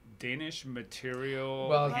Danish material.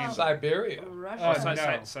 Well, Siberia.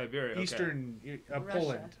 Russia. Siberia. Okay. Eastern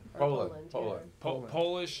Poland.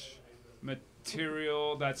 Polish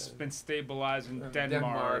material that's been stabilized in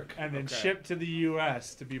Denmark. And then shipped to the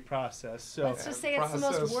U.S. to be processed. So let's just say it's the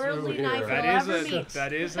most worldly knife you'll ever meet.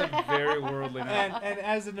 That is a very worldly knife. And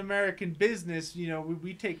as an American business,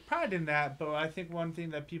 we take pride in that. But I think one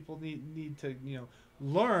thing that people need to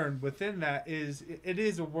learn within that is it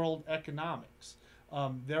is a world economics.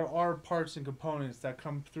 There are parts and components that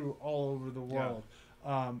come through all over the world.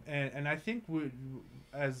 And I think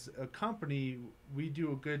as a company, we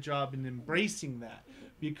do a good job in embracing that,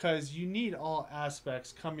 because you need all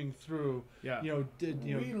aspects coming through. Yeah.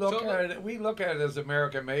 We look at it as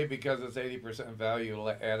American made because it's 80% value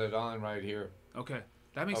added on right here. Okay.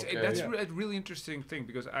 That makes that's a really interesting thing,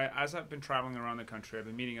 because as I've been traveling around the country, I've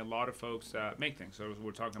been meeting a lot of folks that make things. So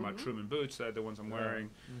we're talking about Truman boots, the ones I'm wearing,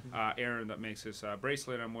 Aaron that makes this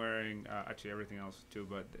bracelet I'm wearing, actually everything else too.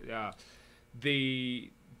 But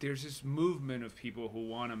there's this movement of people who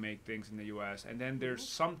want to make things in the U.S. And then there's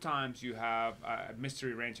sometimes you have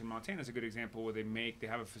Mystery Ranch in Montana is a good example where they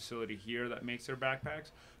have a facility here that makes their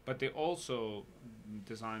backpacks, but they also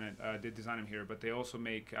design them here, but they also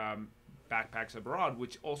make backpacks abroad,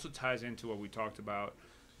 which also ties into what we talked about.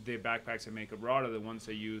 The backpacks they make abroad are the ones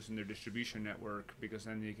they use in their distribution network, because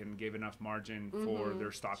then they can give enough margin for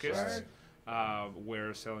their stockists,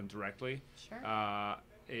 where selling directly. Sure.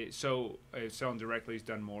 So selling directly is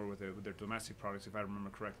done more with their domestic products, if I remember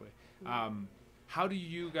correctly. How do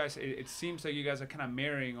you guys, it seems like you guys are kind of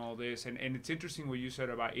marrying all this, and it's interesting what you said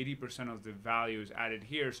about 80% of the value is added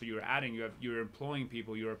here, so you're employing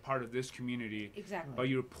people, you're a part of this community, exactly, but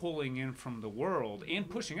you're pulling in from the world and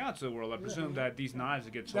pushing out to the world. I presume that these knives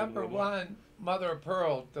get sold Number one, mother of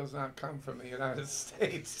pearl does not come from the United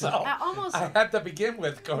States, so I had to begin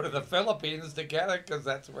with go to the Philippines to get it, because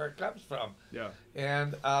that's where it comes from. Yeah.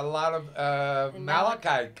 And a lot of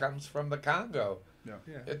malachite comes from the Congo. Yeah.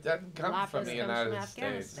 It doesn't come from the United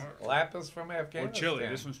States. Lapis from Afghanistan. Or Chile.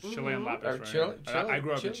 This one's Chilean lapis, or right? Chile. I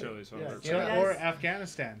grew up in Chile, so or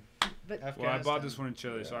Afghanistan. But well, I bought this one in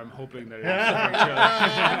Chile, so I'm hoping that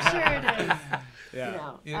I'm sure it is.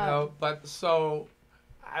 Yeah. You know, but so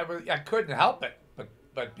I couldn't help it,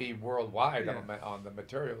 but be worldwide on the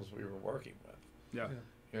materials we were working with. Yeah.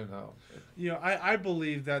 You know. I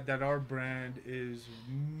believe that our brand is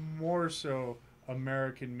more so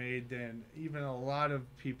American made than even a lot of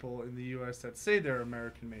people in the U.S. that say they're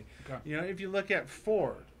American made. Okay. If you look at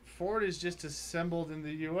Ford is just assembled in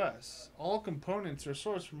the U.S. All components are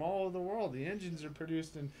sourced from all over the world. The engines are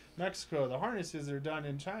produced in Mexico. The harnesses are done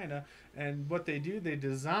in China. And what they do, they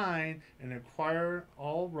design and acquire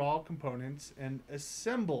all raw components and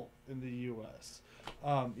assemble in the U.S.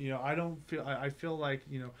 I feel like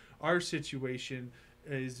our situation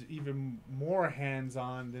is even more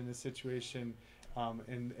hands-on than the situation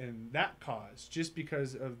in that cause, just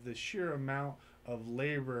because of the sheer amount of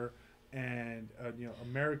labor and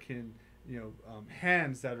American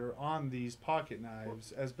hands that are on these pocket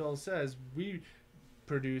knives. As Bill says, we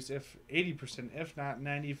produce 80%, if not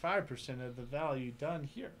 95% of the value done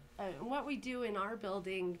here. What we do in our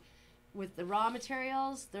building with the raw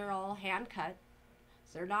materials, they're all hand cut.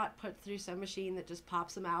 So they're not put through some machine that just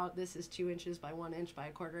pops them out. This is 2 inches by 1 inch by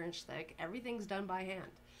 1/4 inch thick. Everything's done by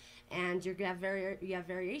hand. And you have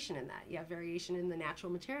variation in that. You have variation in the natural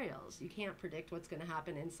materials. You can't predict what's going to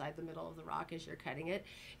happen inside the middle of the rock as you're cutting it.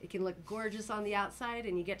 It can look gorgeous on the outside,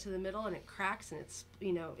 and you get to the middle and it cracks, and it's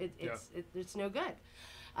it's no good.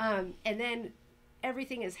 And then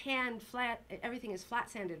everything is flat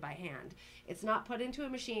sanded by hand. It's not put into a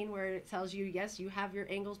machine where it tells you, yes, you have your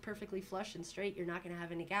angles perfectly flush and straight, you're not going to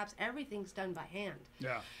have any gaps. Everything's done by hand.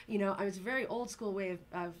 Yeah. It's a very old school way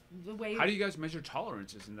of the way. How do you guys measure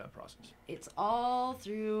tolerances in that process? It's all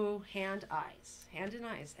through hand and eyes.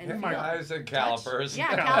 And eyes and calipers.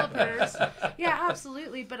 Calipers. Yeah,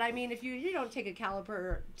 absolutely. But I mean, if you don't take a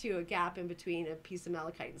caliper to a gap in between a piece of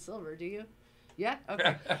malachite and silver, do you? Yeah.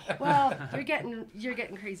 Okay. Well, you're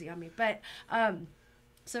getting crazy on me, but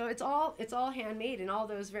so it's all handmade, and all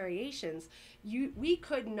those variations. We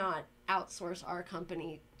could not outsource our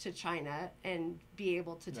company to China and be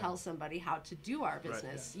able to tell somebody how to do our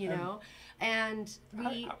business, And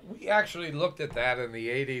we actually looked at that in the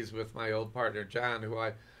 '80s with my old partner John,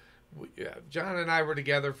 John and I were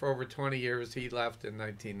together for over 20 years. He left in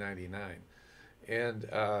 1999,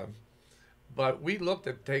 and. But we looked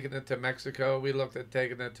at taking it to Mexico. We looked at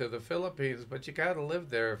taking it to the Philippines. But you got to live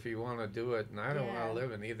there if you want to do it. And I don't want to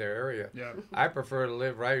live in either area. Yeah. I prefer to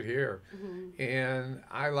live right here. Mm-hmm. And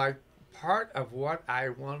part of what I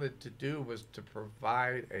wanted to do was to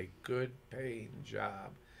provide a good paying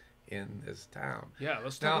job in this town. Yeah,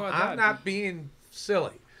 let's talk about that. I'm not being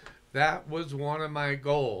silly. That was one of my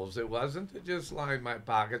goals. It wasn't to just line my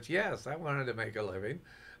pockets. Yes, I wanted to make a living.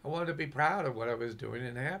 I wanted to be proud of what I was doing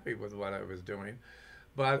and happy with what I was doing.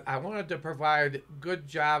 But I wanted to provide good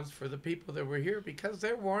jobs for the people that were here, because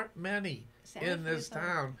there weren't many in this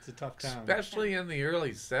town. It's a tough town. Especially in the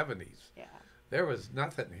early 70s. Yeah. There was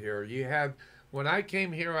nothing here. When I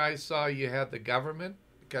came here, I saw you had the government,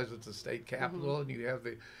 because it's a state capital, and you have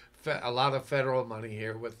a lot of federal money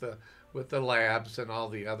here with the labs and all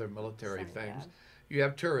the other military things. Yeah. You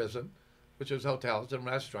have tourism, which is hotels and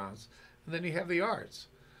restaurants. and then you have the arts.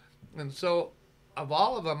 And so of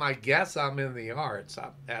all of them, I guess I'm in the arts.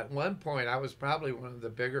 At one point, I was probably one of the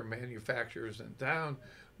bigger manufacturers in town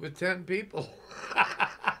with 10 people.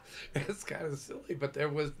 It's kind of silly, but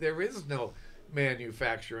there is no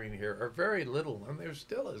manufacturing here, or very little, and there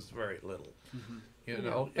still is very little. Mm-hmm. You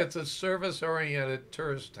know, it's a service-oriented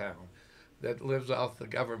tourist town that lives off the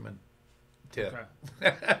government tip.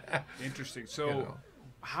 Okay. Interesting. So,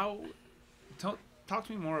 talk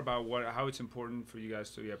to me more about how it's important for you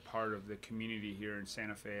guys to be a part of the community here in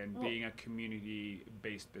Santa Fe and being a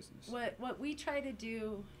community-based business. What we try to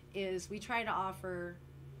do is we try to offer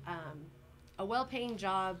a well-paying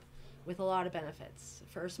job with a lot of benefits.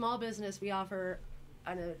 For a small business, we offer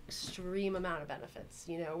an extreme amount of benefits.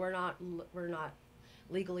 You know, we're not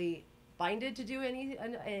legally binded to do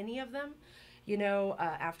any of them. You know,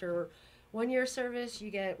 after 1 year service, you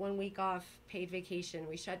get 1 week off paid vacation.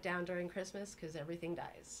 We shut down during Christmas because everything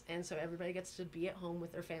dies, and so everybody gets to be at home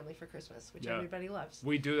with their family for Christmas, which everybody loves.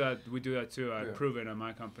 We do that too. I prove it on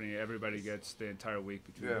my company. Everybody gets the entire week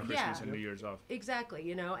between Christmas and New Year's off. Exactly,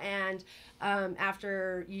 you know. And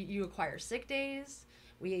after you acquire sick days,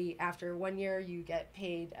 after 1 year you get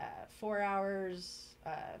paid 4 hours.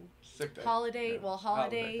 Holiday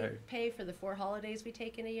pay for the 4 holidays we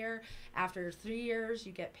take in a year. After 3 years,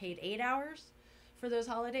 you get paid 8 hours for those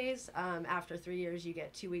holidays. After 3 years, you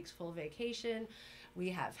get 2 weeks full vacation. We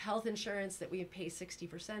have health insurance that we pay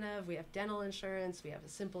 60% of. We have dental insurance. We have a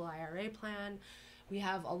simple IRA plan. We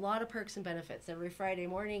have a lot of perks and benefits. Every Friday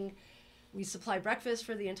morning, we supply breakfast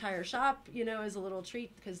for the entire shop, you know, as a little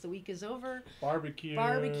treat because the week is over. Barbecues.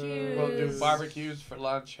 We'll do barbecues for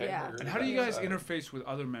lunch. Yeah. And how do you guys interface with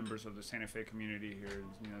other members of the Santa Fe community here,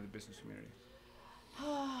 you know, the business community?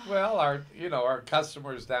 Well, our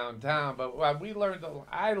customers downtown, but I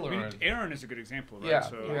learned. Aaron is a good example, right?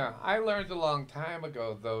 Yeah. I learned a long time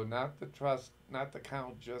ago, though, not to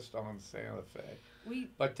count just on Santa Fe,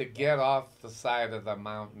 but to get off the side of the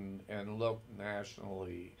mountain and look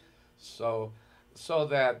nationally. So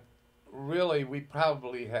that really we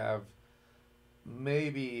probably have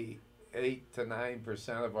maybe 8 to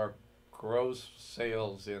 9% of our gross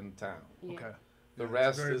sales in town. Yeah. Okay. The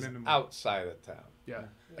rest is outside of town. Yeah.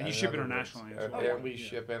 And you ship internationally as well. And we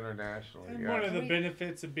ship internationally. And one of the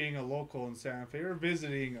benefits of being a local in Santa Fe or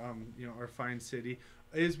visiting our fine city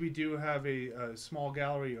is we do have a small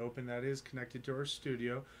gallery open that is connected to our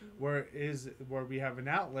studio, where we have an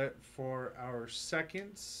outlet for our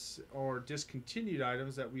seconds or discontinued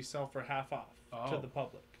items that we sell for half off to the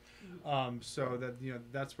public. So that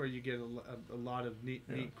that's where you get a lot of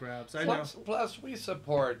neat grabs. Plus, we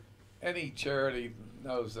support any charity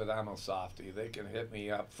knows that I'm a softie. They can hit me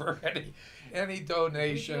up for any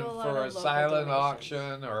donation for a silent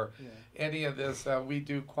auction or any of this. We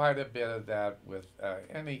do quite a bit of that with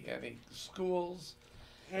any schools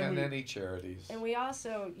and any charities. And we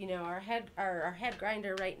also, our head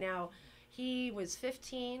grinder right now, he was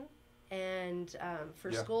 15. And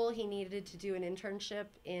for school, he needed to do an internship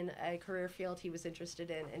in a career field he was interested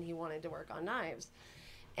in, and he wanted to work on knives.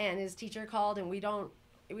 And his teacher called, and we don't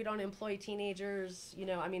employ teenagers.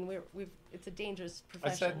 It's a dangerous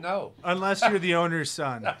profession. I said no. Unless you're the owner's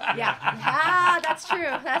son. Yeah, that's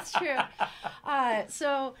true.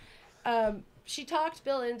 So she talked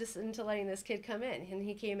Bill into letting this kid come in, and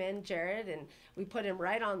he came in, Jared, and we put him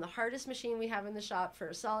right on the hardest machine we have in the shop for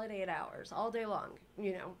a solid 8 hours, all day long.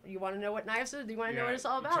 You want to know what knives are? Do you want to know what it's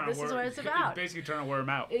all about? This is what it's about. Basically trying to wear them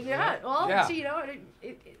out.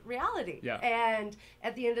 Reality. Yeah. And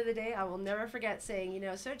at the end of the day, I will never forget saying,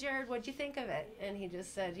 so Jared, what'd you think of it? And he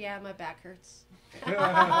just said, yeah, my back hurts.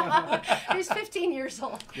 He's 15 years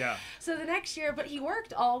old. Yeah. So the next year, but he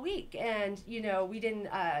worked all week, and we didn't.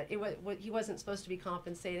 He wasn't supposed to be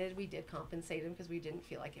compensated. We did compensate him because we didn't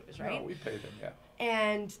feel like it was right. No, we paid him. Yeah.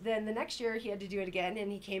 And then the next year he had to do it again,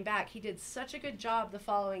 and he came back. He did such a good job the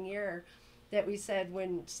following year that we said,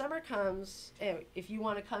 when summer comes, if you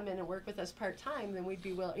want to come in and work with us part-time, then we'd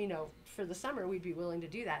be willing, for the summer, we'd be willing to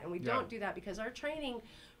do that. And we don't do that because our training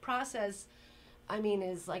process,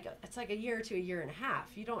 is it's like a year to a year and a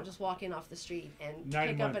half. You don't just walk in off the street and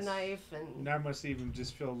pick up a knife. And 9 months even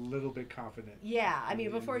just feel a little bit confident. Yeah,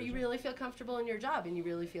 before you really feel comfortable in your job and you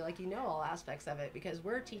really feel like you know all aspects of it, because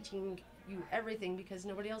we're teaching you everything because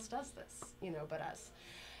nobody else does this, but us.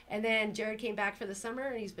 And then Jared came back for the summer,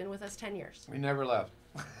 and he's been with us 10 years. We never left.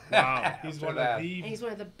 Wow. He's one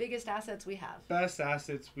of the biggest assets we have. Best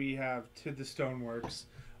assets we have to the Stoneworks.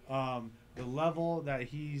 The level that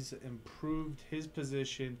he's improved his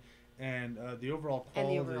position and the overall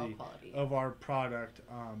quality of our product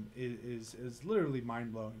is literally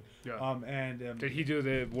mind blowing. Yeah. Did he do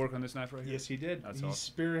the work on this knife right here? Yes, he did. He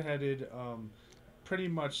spearheaded pretty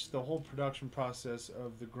much the whole production process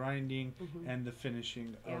of the grinding and the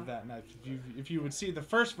finishing of that knife. If you would see the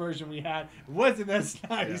first version we had, it wasn't as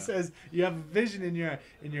nice. He says you have a vision in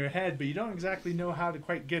your head, but you don't exactly know how to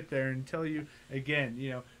quite get there until you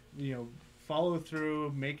follow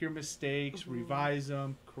through, make your mistakes, revise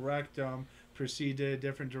them, correct them, proceed to a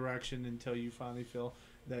different direction until you finally feel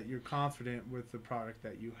that you're confident with the product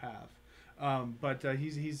that you have. But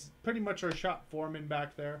he's pretty much our shop foreman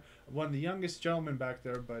back there, one of the youngest gentlemen back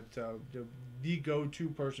there, but the go-to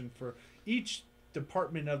person for each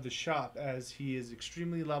department of the shop, as he is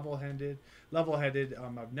extremely level-headed.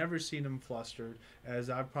 I've never seen him flustered, as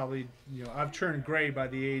I've probably, I've turned gray by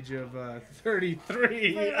the age of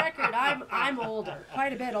 33. For the record, I'm older,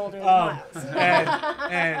 quite a bit older than Miles.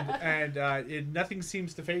 and nothing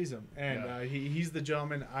seems to faze him, and he's the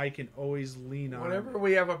gentleman I can always lean on. Whenever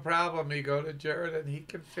we have a problem, you go to Jared and he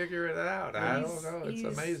can figure it out. I don't know, it's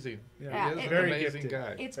amazing. Yeah, he is an amazing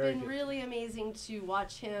guy. It's been really amazing to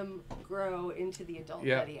watch him grow into the adult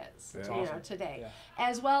that he is, today,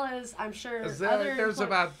 as well as I'm sure there's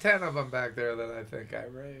about 10 of them back there that I think I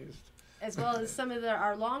raised. As well as some of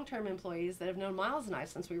our long-term employees that have known Miles and I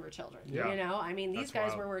since we were children. I mean, these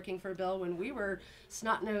guys were working for Bill when we were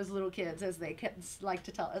snot-nosed little kids, as they like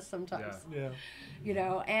to tell us sometimes.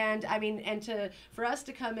 And I mean, for us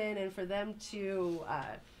to come in and for them to,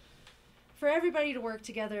 for everybody to work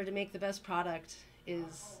together to make the best product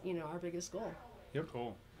is, our biggest goal. Yep.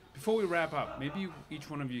 Cool. Before we wrap up, maybe each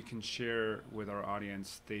one of you can share with our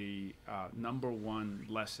audience the number one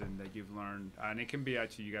lesson that you've learned. And it can be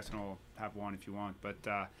actually, you guys can all have one if you want, but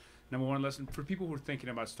number one lesson for people who are thinking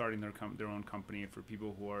about starting their own company, and for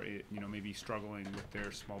people who are maybe struggling with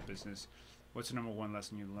their small business, what's the number one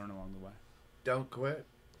lesson you learn along the way? Don't quit.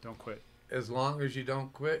 Don't quit. As long as you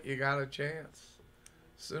don't quit, you got a chance.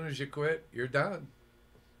 As soon as you quit, you're done.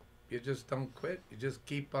 You just don't quit. You just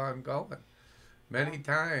keep on going. Many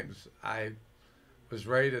times I was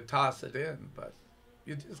ready to toss it in, but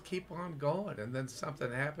you just keep on going, and then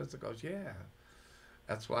something happens that goes,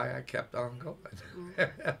 that's why I kept on going,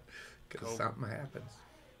 because something happens.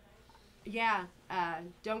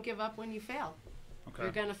 Don't give up when you fail. Okay.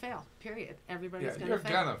 You're gonna fail. Period. Everybody's gonna fail.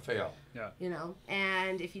 You're gonna fail. Yeah.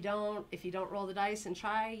 And if you don't roll the dice and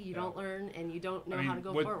try, you don't learn, and you don't know how to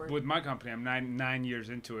go forward. With my company, I'm nine years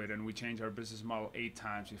into it, and we changed our business model 8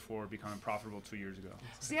 times before becoming profitable 2 years ago.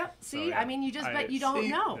 I mean, you don't know until you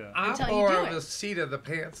do it. I'm more of a seat of the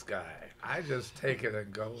pants guy. I just take it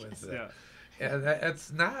and go with it. And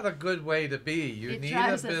it's not a good way to be. You need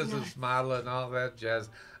a business model and all that jazz.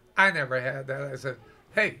 I never had that. I said,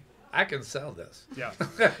 hey, I can sell this. Yeah.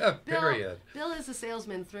 Period. Bill is a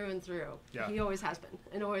salesman through and through. Yeah. He always has been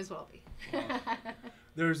and always will be.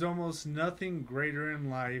 There's almost nothing greater in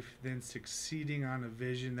life than succeeding on a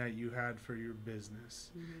vision that you had for your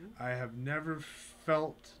business. I have never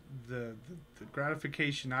felt the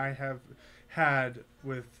gratification I have had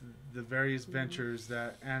with the various ventures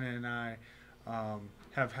that Anna and I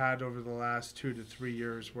have had over the last 2 to 3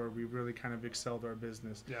 years, where we really kind of excelled our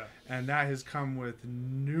business. And that has come with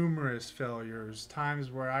numerous failures,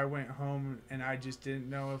 times where I went home and I just didn't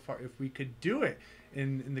know if we could do it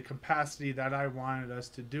in the capacity that I wanted us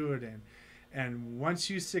to do it in. And once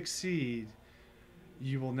you succeed,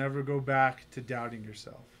 you will never go back to doubting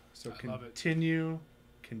yourself. So continue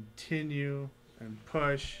and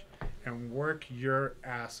push and work your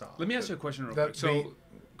ass off. Let me ask you a question real quick. So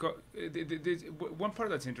one part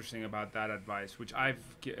that's interesting about that advice, which I've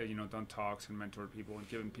done talks and mentored people and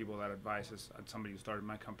given people that advice as somebody who started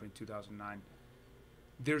my company in 2009,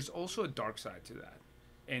 there's also a dark side to that.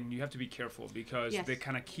 And you have to be careful, because they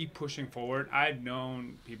kind of keep pushing forward. I've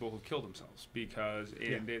known people who kill themselves because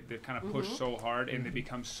they kind of push so hard, and they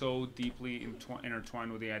become so deeply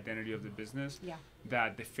intertwined with the identity of the business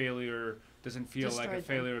that the failure doesn't feel like a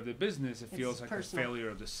failure of the business. It feels like personal. A failure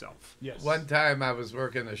of the self. Yes. One time I was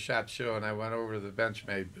working a SHOT Show, and I went over to the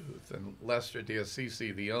Benchmade booth, and Lester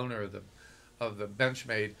Diassisi, the owner of the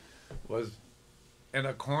Benchmade, was in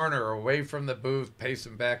a corner away from the booth,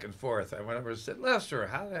 pacing back and forth. I went over and said, Lester,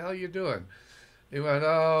 how the hell you doing? He went,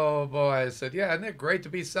 oh, boy. I said, yeah, isn't it great to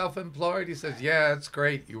be self-employed? He says, yeah, it's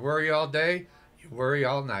great. You worry all day, you worry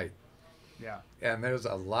all night. Yeah. And there's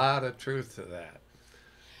a lot of truth to that.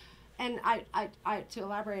 And I to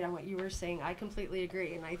elaborate on what you were saying, I completely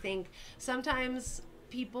agree. And I think sometimes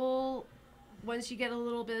people, once you get a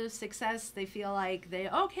little bit of success, they feel like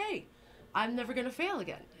I'm never going to fail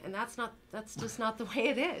again. And that's just not the way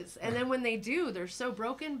it is. And then when they do, they're so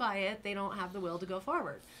broken by it, they don't have the will to go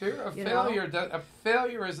forward. Fear of failure. A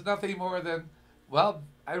failure is nothing more than, well,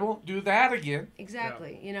 I won't do that again.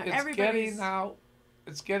 Exactly. You know,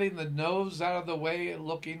 it's getting the no's out of the way and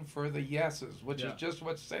looking for the yeses, which is just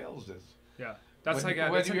what sales is. Yeah. That's when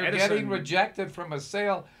that's you're getting rejected from a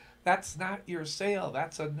sale, that's not your sale.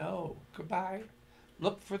 That's a no. Goodbye.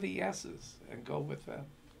 Look for the yeses and go with them.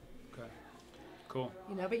 Okay. Cool.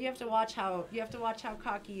 You know, but you have to watch how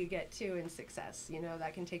cocky you get too in success. You know,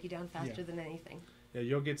 that can take you down faster than anything. Yeah,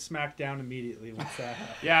 you'll get smacked down immediately once that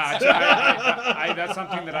happens. Yeah, that's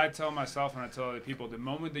something that I tell myself and I tell other people. The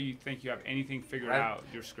moment that you think you have anything figured out,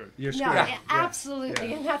 you're screwed. You're screwed. No, yeah,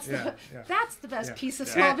 absolutely, and that's the best piece of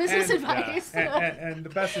small business advice. And the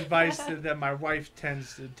best advice that my wife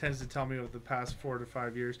tends to tell me over the past 4 to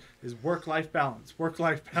 5 years is work-life balance,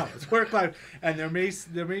 work-life balance, work-life. And there may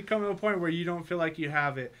come to a point where you don't feel like you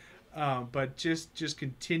have it. But just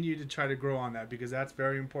continue to try to grow on that, because that's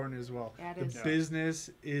very important as well. Yeah, the business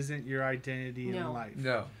isn't your identity in life.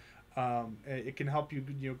 No. It can help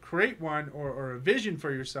you create one or a vision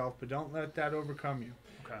for yourself, but don't let that overcome you.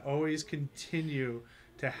 Okay. Always continue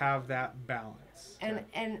to have that balance.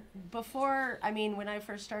 And before, I mean, when I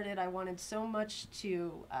first started, I wanted so much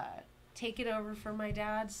to take it over for my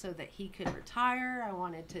dad so that he could retire. I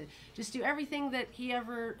wanted to just do everything that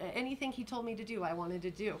anything he told me to do, I wanted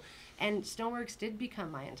to do. And Stoneworks did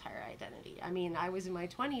become my entire identity. I mean, I was in my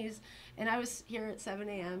 20s and I was here at 7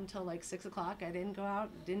 a.m. till like 6 o'clock. I didn't go out,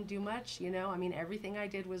 didn't do much, you know. I mean, everything I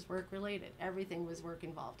did was work related. Everything was work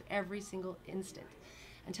involved, every single instant,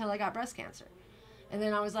 until I got breast cancer. And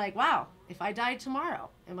then I was like, wow, if I died tomorrow,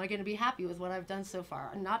 am I going to be happy with what I've done so far?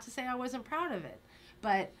 And not to say I wasn't proud of it,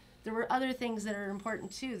 but there were other things that are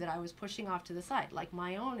important too that I was pushing off to the side, like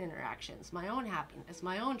my own interactions, my own happiness,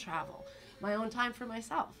 my own travel, my own time for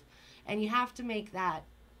myself. And you have to make that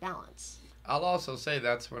balance. I'll also say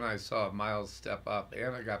that's when I saw Miles step up,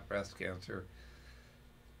 and I got breast cancer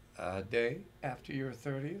a day after your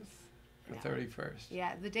 30th or 31st.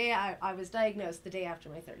 Yeah, the day I was diagnosed, the day after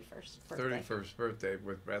my 31st birthday. 31st birthday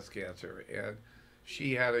with breast cancer. And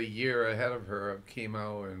she had a year ahead of her of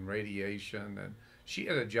chemo and radiation, and she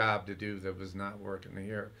had a job to do that was not working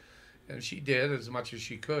here. And she did as much as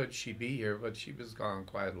she could. She'd be here, but she was gone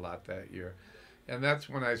quite a lot that year. And that's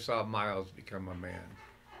when I saw Miles become a man.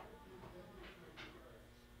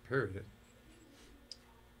 Period.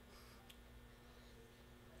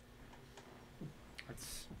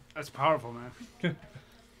 That's powerful, man.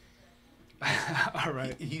 All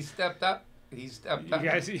right. He stepped up. He stepped up. You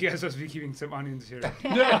guys must be keeping some onions here.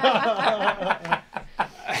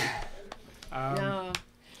 No,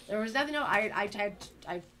 there was nothing. No, I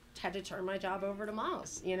had to turn my job over to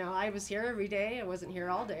Miles. You know, I was here every day. I wasn't here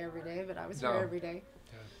all day every day, but I was here every day,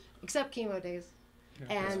 except chemo days.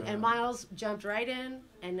 Yeah, and Miles jumped right in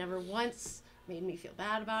and never once made me feel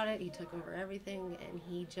bad about it. He took over everything, and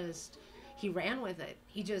he ran with it.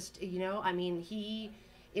 He just, you know, I mean,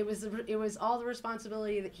 it was all the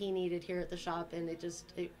responsibility that he needed here at the shop, and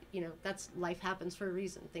you know, that's life happens for a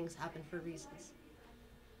reason. Things happen for reasons.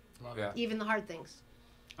 Love it. Even the hard things.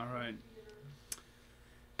 All right.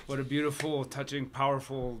 What a beautiful, touching,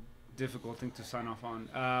 powerful, difficult thing to sign off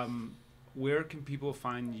on. Where can people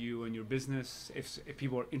find you and your business if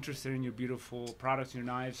people are interested in your beautiful products, your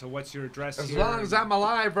knives? So what's your address as here? Long as I'm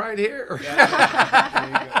alive right here. Yeah. There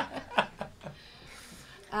you go.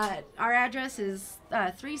 Our address is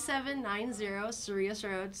 3790 Cerrillos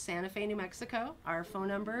Road, Santa Fe, New Mexico. Our phone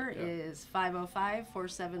number is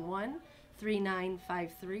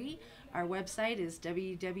 505-471-3953. Our website is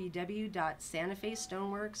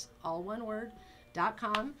www.santafestoneworks, all one word,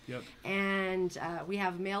 .com. Yep. And we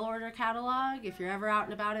have a mail order catalog. If you're ever out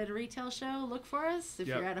and about at a retail show, look for us. If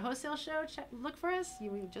you're at a wholesale show, look for us.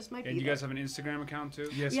 You just might be. And you guys have an Instagram account too?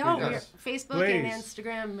 Yes, we do. Facebook and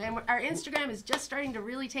Instagram, and our Instagram is just starting to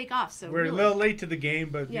really take off. So we're a little late to the game,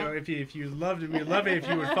 but you know, if you loved it, we'd love it if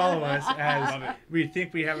you would follow us, as we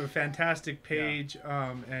think we have a fantastic page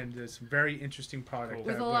and some very interesting product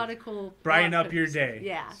with a lot of cool. Brighten up your day.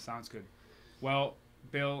 Yeah. Sounds good. Well,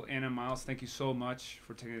 Bill, Anna, Miles, thank you so much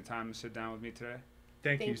for taking the time to sit down with me today.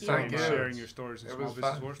 Thank you so much for sharing your stories and small business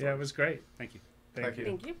war stories. Yeah, it was great. Thank you. Thank you.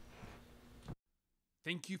 Thank you.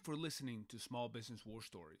 Thank you for listening to Small Business War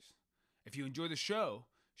Stories. If you enjoy the show,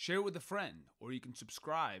 share it with a friend, or you can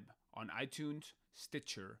subscribe on iTunes,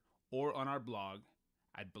 Stitcher, or on our blog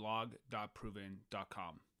at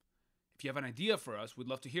blog.proven.com. If you have an idea for us, we'd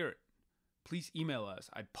love to hear it. Please email us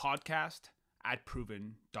at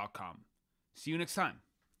podcast@proven.com. See you next time.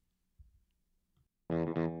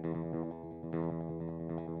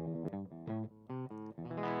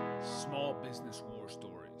 Small business war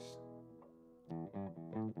stories.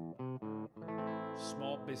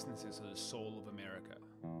 Small businesses are the soul of America.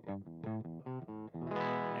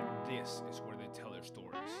 And this is where they tell their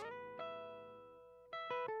stories.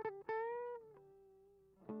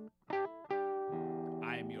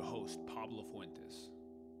 I am your host, Pablo Fuentes.